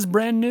 oh, this is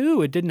brand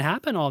new. It didn't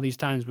happen all these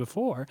times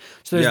before.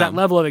 So there's that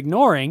level of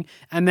ignoring.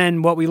 And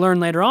then what we learn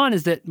later on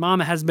is that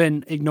Mama has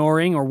been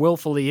ignoring or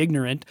willfully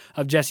ignorant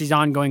of Jesse's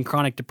ongoing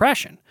chronic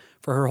depression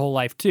for her whole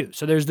life too.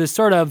 So there's this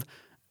sort of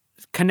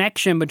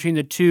connection between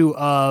the two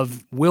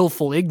of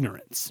willful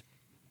ignorance.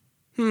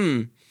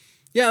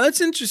 Yeah,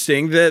 that's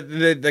interesting.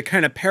 The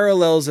kind of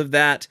parallels of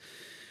that,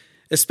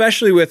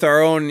 especially with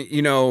our own,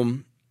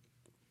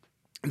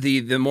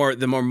 the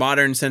more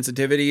modern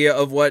sensitivity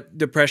of what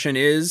depression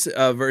is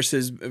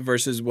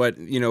versus what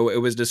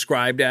it was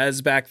described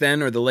as back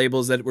then, or the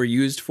labels that were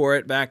used for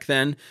it back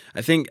then.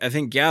 I think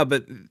yeah.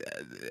 But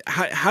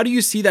how do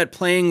you see that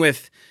playing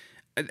with?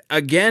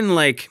 Again,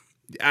 like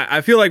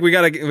I feel like we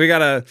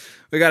gotta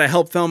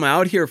help Thelma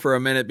out here for a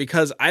minute,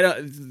 because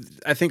I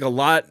think a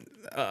lot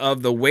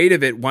of the weight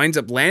of it winds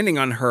up landing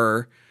on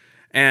her.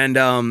 And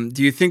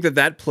do you think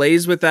that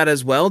plays with that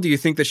as well? Do you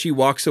think that she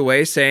walks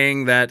away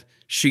saying that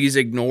she's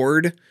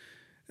ignored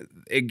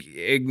the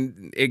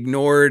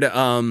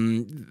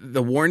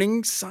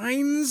warning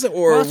signs,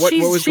 or what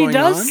was going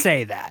on? She does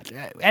say that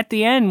at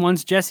the end,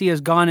 once Jesse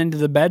has gone into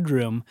the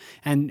bedroom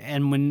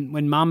and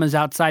when Mama's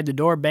outside the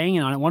door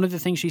banging on it, one of the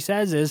things she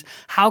says is,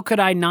 how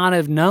could I not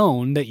have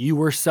known that you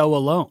were so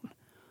alone?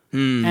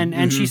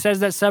 And she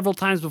says that several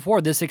times before,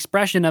 this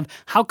expression of,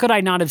 how could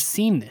I not have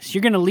seen this?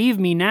 You're going to leave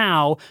me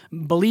now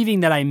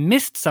believing that I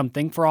missed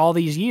something for all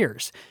these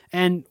years.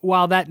 And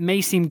while that may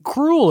seem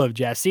cruel of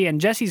Jesse,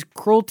 and Jesse's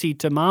cruelty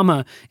to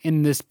Mama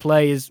in this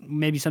play is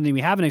maybe something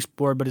we haven't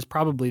explored, but is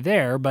probably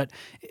there. But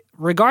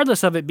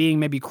regardless of it being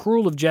maybe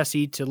cruel of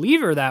Jesse to leave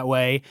her that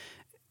way,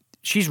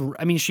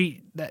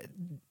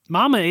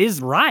 Mama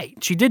is right.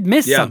 She did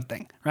miss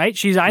something, right?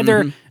 She's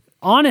either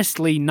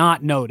honestly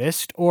not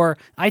noticed, or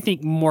I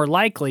think more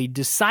likely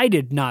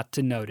decided not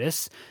to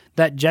notice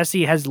that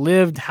Jesse has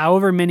lived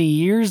however many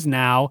years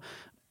now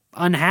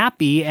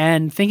unhappy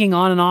and thinking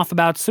on and off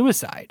about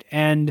suicide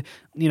and,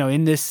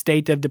 in this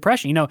state of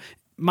depression.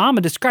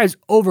 Mama describes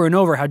over and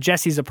over how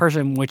Jesse's a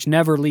person who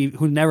never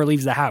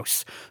leaves the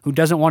house, who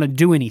doesn't want to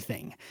do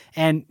anything.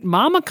 And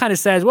Mama kind of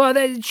says, well,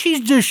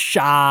 she's just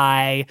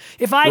shy.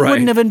 If I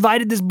wouldn't have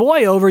invited this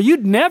boy over,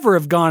 you'd never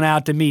have gone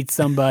out to meet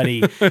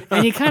somebody.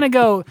 And you kind of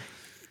go,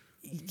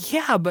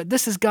 yeah, but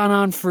this has gone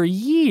on for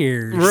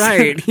years.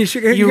 Right.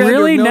 You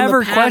really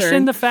never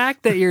question the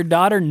fact that your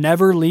daughter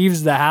never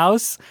leaves the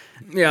house?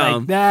 Yeah.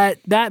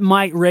 Like that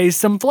might raise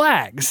some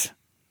flags.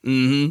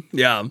 Mm-hmm.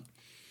 Yeah.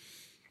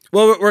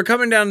 Well, we're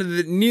coming down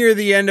to near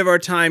the end of our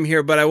time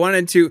here, but I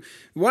wanted to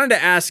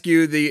ask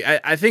you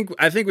I think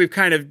we've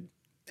kind of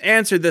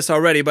answered this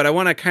already, but I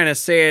want to kind of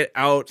say it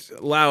out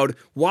loud.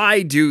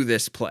 Why do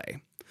this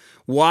play?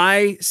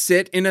 Why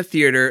sit in a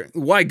theater?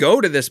 Why go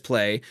to this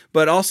play?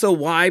 But also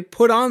why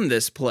put on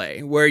this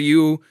play where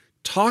you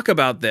talk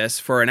about this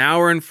for an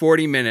hour and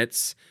 40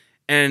 minutes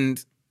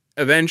and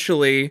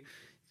eventually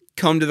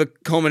come to the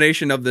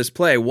culmination of this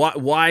play?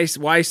 Why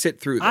sit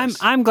through this?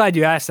 I'm glad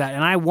you asked that,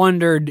 and I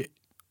wondered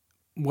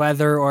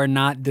whether or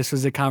not this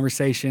was a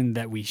conversation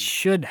that we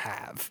should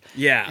have.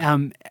 Yeah.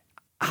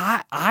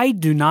 I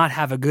do not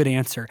have a good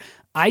answer.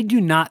 I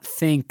do not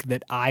think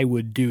that I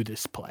would do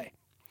this play.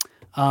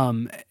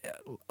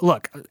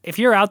 Look, if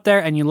you're out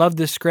there and you love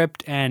this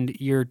script and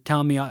you're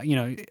telling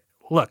me,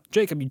 look,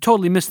 Jacob, you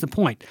totally missed the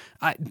point.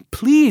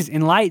 Please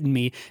enlighten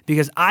me,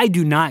 because I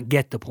do not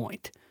get the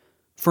point.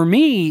 For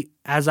me,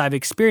 as I've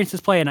experienced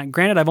this play, and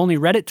granted, I've only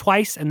read it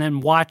twice and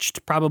then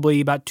watched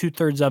probably about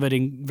 2/3 of it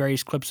in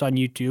various clips on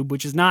YouTube,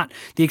 which is not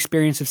the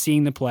experience of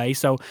seeing the play.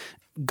 So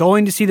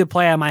going to see the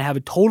play, I might have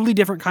a totally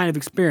different kind of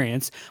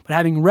experience. But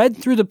having read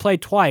through the play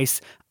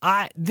twice,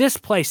 this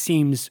play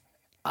seems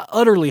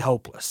utterly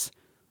hopeless,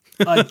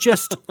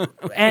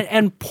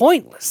 and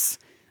pointless.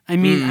 I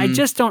mean, I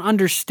just don't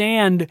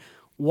understand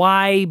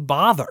why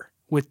bother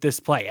with this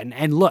play.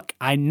 And look,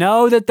 I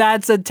know that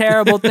that's a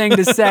terrible thing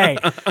to say.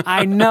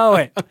 I know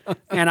it.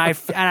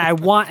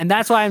 And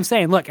that's why I'm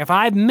saying, look, if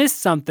I've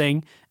missed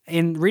something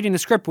in reading the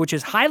script, which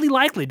is highly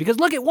likely, because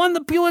look, it won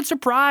the Pulitzer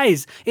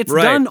Prize. It's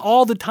done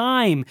all the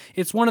time.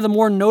 It's one of the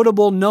more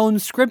notable known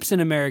scripts in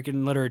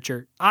American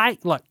literature.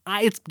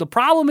 It's the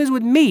problem is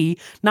with me,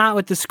 not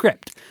with the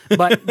script.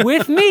 But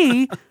with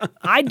me,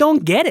 I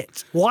don't get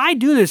it. Why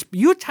do this?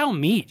 You tell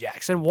me,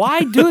 Jackson.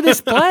 Why do this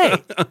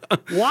play?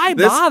 Why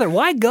bother?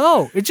 Why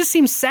go? It just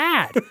seems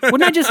sad.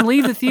 Wouldn't I just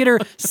leave the theater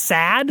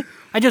sad?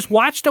 I just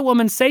watched a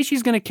woman say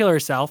she's going to kill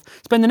herself,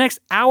 spend the next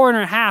hour and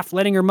a half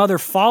letting her mother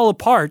fall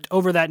apart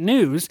over that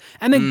news,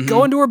 and then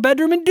go into her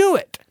bedroom and do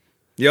it.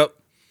 Yep.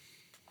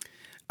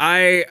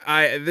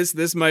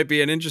 This might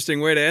be an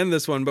interesting way to end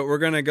this one, but we're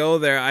going to go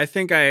there. I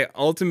think I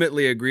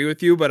ultimately agree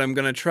with you, but I'm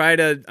going to try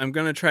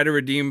to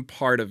redeem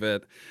part of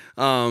it.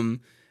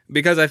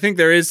 Because I think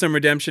there is some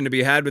redemption to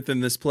be had within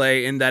this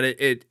play, in that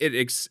it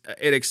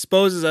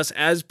exposes us,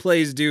 as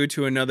plays do,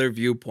 to another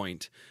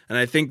viewpoint. And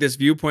I think this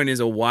viewpoint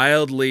is a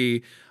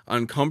wildly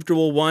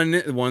uncomfortable one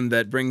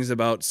that brings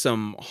about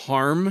some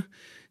harm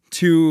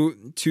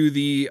to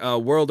the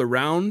world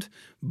around,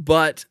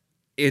 but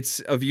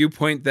it's a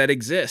viewpoint that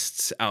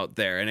exists out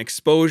there, and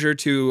exposure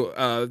to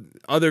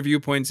other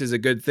viewpoints is a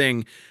good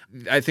thing.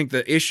 I think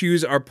the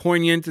issues are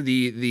poignant,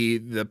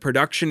 the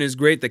production is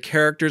great, the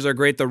characters are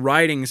great, the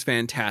writing's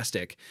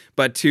fantastic.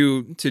 But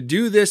to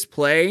do this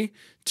play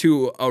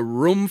to a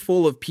room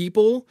full of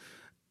people,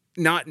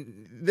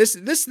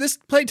 this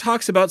play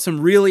talks about some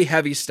really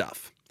heavy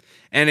stuff,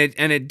 and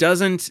it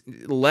doesn't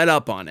let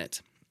up on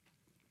it.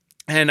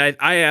 And I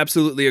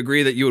absolutely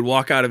agree that you would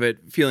walk out of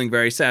it feeling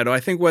very sad. I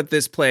think what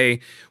this play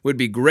would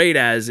be great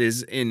as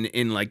is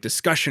in like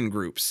discussion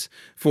groups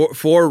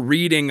for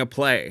reading a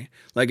play.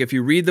 Like if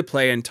you read the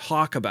play and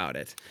talk about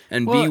it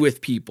and be with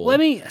people.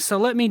 Let me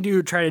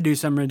try to do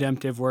some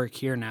redemptive work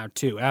here now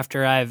too.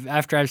 After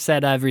I've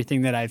said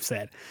everything that I've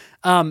said,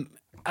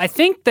 I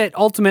think that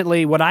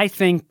ultimately what I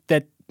think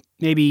that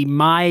maybe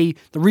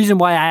the reason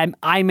why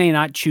I may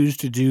not choose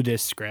to do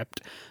this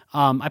script.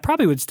 I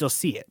probably would still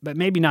see it, but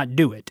maybe not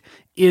do it,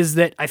 is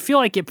that I feel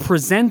like it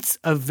presents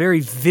a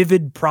very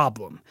vivid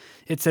problem.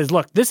 It says,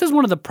 look, this is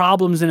one of the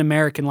problems in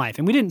American life.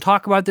 And we didn't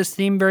talk about this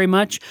theme very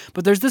much,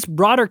 but there's this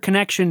broader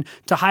connection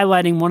to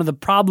highlighting one of the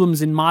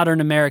problems in modern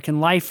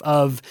American life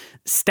of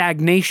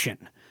stagnation,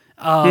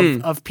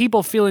 of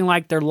people feeling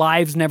like their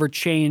lives never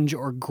change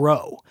or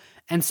grow.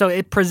 And so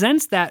it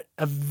presents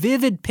a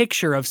vivid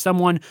picture of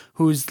someone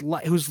whose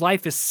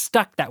life is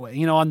stuck that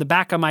way. On the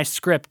back of my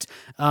script,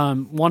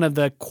 one of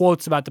the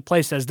quotes about the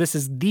play says, "This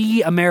is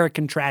the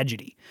American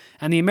tragedy."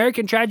 And the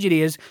American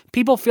tragedy is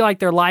people feel like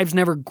their lives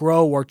never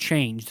grow or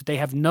change, that they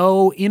have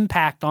no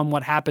impact on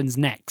what happens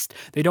next.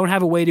 They don't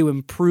have a way to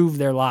improve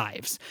their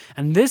lives.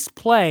 And this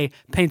play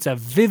paints a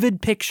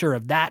vivid picture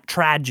of that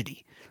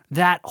tragedy,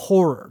 that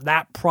horror,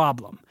 that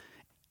problem.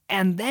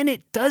 And then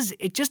it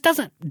just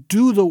doesn't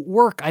do the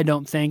work, I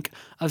don't think,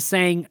 of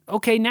saying,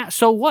 okay, now,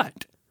 so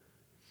what?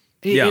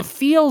 It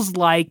feels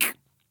like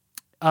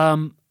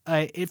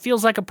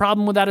a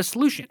problem without a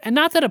solution. And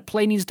not that a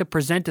play needs to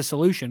present a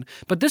solution,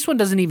 but this one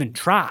doesn't even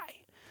try.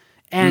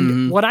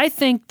 And what I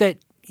think that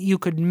you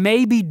could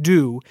maybe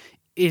do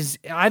is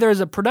either as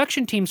a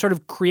production team sort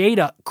of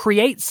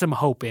create some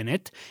hope in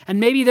it, and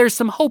maybe there's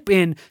some hope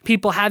in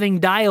people having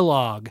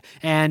dialogue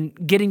and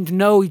getting to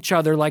know each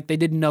other like they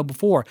didn't know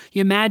before.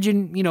 You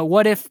imagine,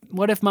 what if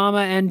Mama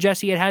and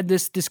Jesse had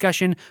this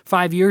discussion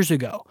 5 years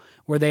ago?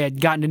 where they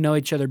had gotten to know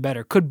each other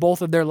better? Could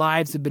both of their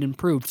lives have been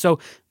improved? So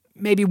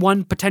maybe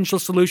one potential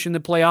solution the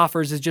play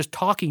offers is just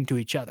talking to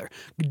each other,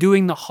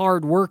 doing the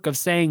hard work of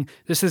saying,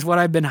 this is what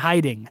I've been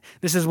hiding.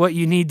 This is what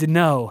you need to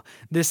know.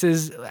 This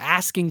is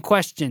asking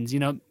questions.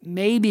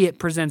 Maybe it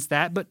presents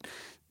that, but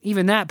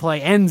even that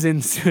play ends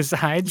in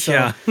suicide.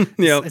 So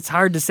it's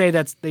hard to say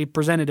they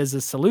present it as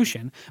a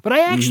solution. But I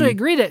actually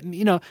agree that,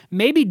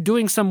 maybe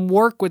doing some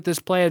work with this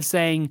play of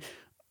saying,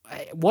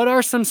 what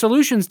are some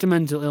solutions to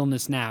mental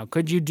illness now?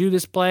 Could you do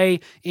this play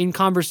in a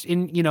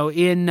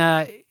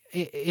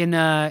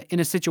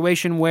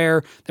situation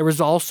where there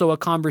was also a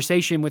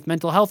conversation with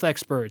mental health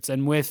experts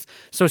and with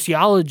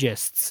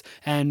sociologists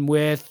and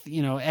with,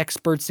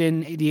 experts in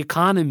the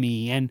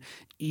economy, and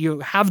you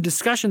have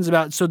discussions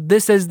about, so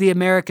this is the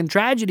American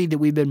tragedy that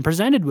we've been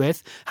presented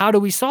with. How do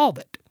we solve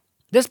it?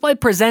 This play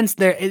presents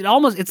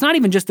it's not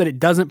even just that it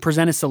doesn't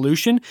present a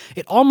solution.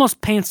 It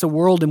almost paints a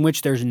world in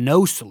which there's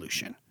no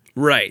solution.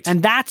 Right.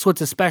 And that's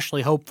what's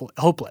especially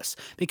hopeless,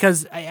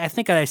 because I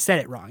think I said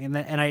it wrong, and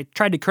I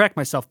tried to correct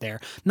myself there.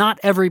 Not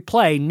every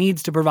play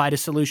needs to provide a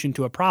solution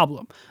to a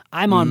problem.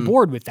 I'm on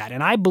board with that,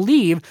 and I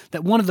believe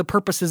that one of the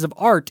purposes of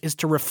art is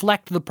to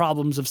reflect the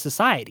problems of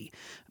society.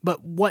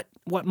 But what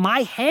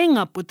my hang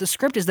up with the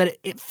script is that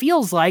it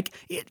feels like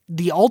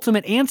the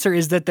ultimate answer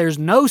is that there's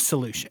no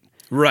solution.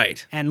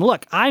 Right. And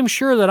look, I'm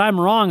sure that I'm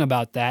wrong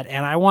about that,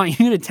 and I want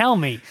you to tell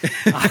me,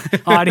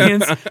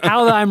 audience,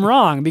 how I'm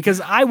wrong, because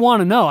I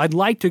want to know. I'd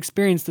like to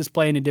experience this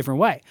play in a different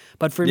way.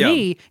 But for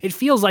me, it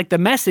feels like the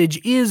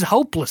message is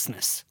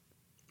hopelessness.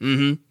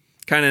 Kind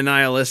of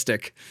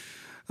nihilistic.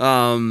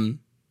 Well,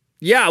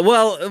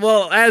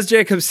 as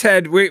Jacob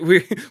said,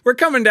 we're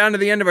coming down to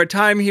the end of our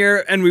time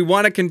here, and we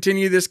want to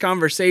continue this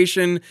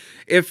conversation.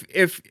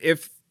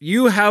 If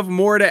you have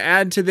more to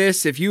add to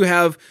this, if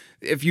you've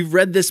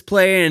read this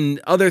play and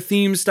other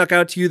themes stuck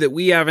out to you that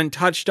we haven't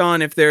touched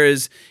on, if there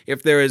is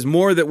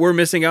more that we're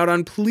missing out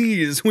on,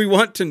 please, we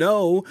want to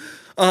know.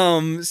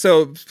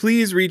 So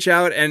please reach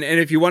out, and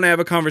if you want to have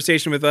a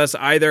conversation with us,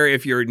 either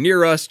if you're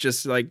near us,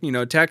 just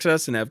text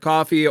us and have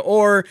coffee,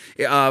 or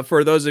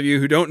for those of you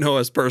who don't know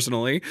us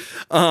personally,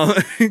 go on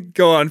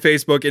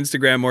Facebook,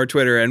 Instagram, or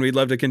Twitter, and we'd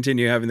love to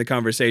continue having the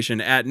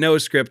conversation at No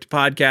Script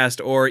Podcast,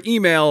 or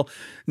email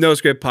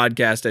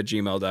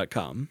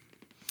noscriptpodcast@gmail.com.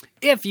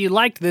 If you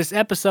liked this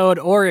episode,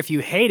 or if you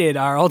hated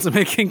our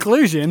ultimate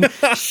conclusion,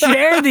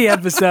 share the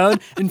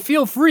episode, and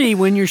feel free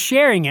when you're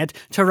sharing it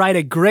to write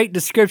a great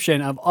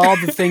description of all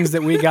the things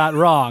that we got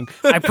wrong.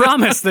 I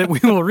promise that we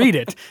will read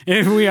it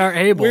if we are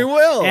able. We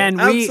will,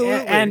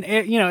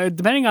 absolutely.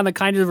 Depending on the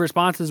kind of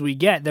responses we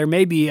get, there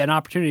may be an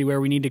opportunity where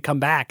we need to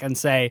come back and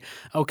say,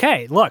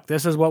 okay, look,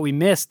 this is what we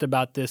missed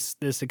about this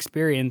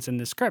experience in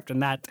the script,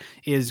 and that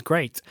is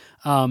great.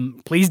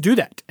 Please do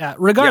that.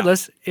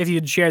 Regardless, if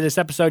you'd share this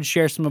episode,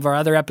 share some of our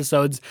other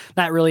episodes,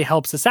 that really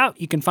helps us out.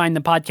 You can find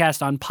the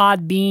podcast on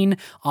Podbean,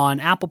 on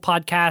Apple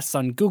Podcasts,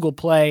 on Google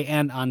Play,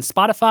 and on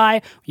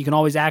Spotify. You can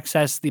always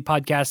access the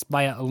podcast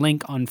via a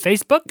link on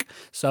Facebook.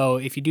 So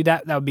if you do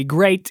that, that would be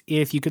great.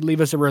 If you could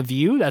leave us a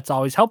review, that's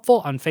always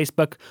helpful on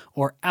Facebook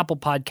or Apple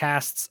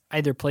Podcasts.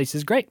 Either place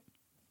is great.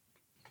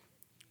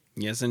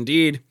 Yes,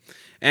 indeed.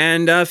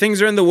 And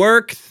things are in the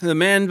work. The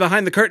man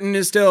behind the curtain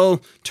is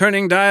still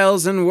turning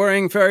dials and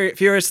worrying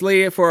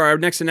furiously for our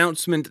next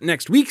announcement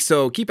next week.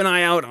 So keep an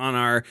eye out on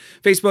our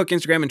Facebook,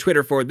 Instagram, and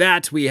Twitter for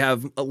that. We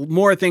have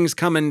more things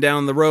coming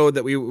down the road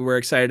that we're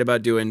excited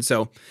about doing.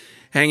 So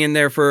hang in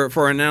there for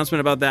an announcement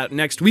about that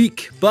next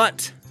week.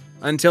 But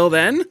until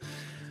then,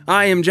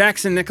 I am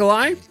Jackson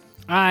Nikolai.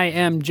 I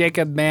am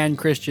Jacob Mann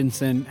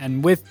Christensen,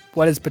 and with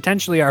what is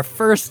potentially our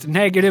first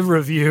negative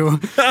review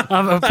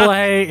of a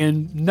play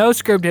in No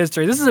Script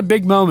history, this is a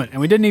big moment, and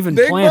we didn't even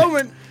plan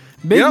it.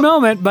 Big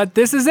moment, but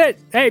this is it.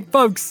 Hey,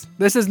 folks,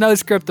 this is No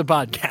Script, the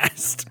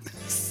podcast.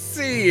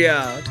 See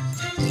ya.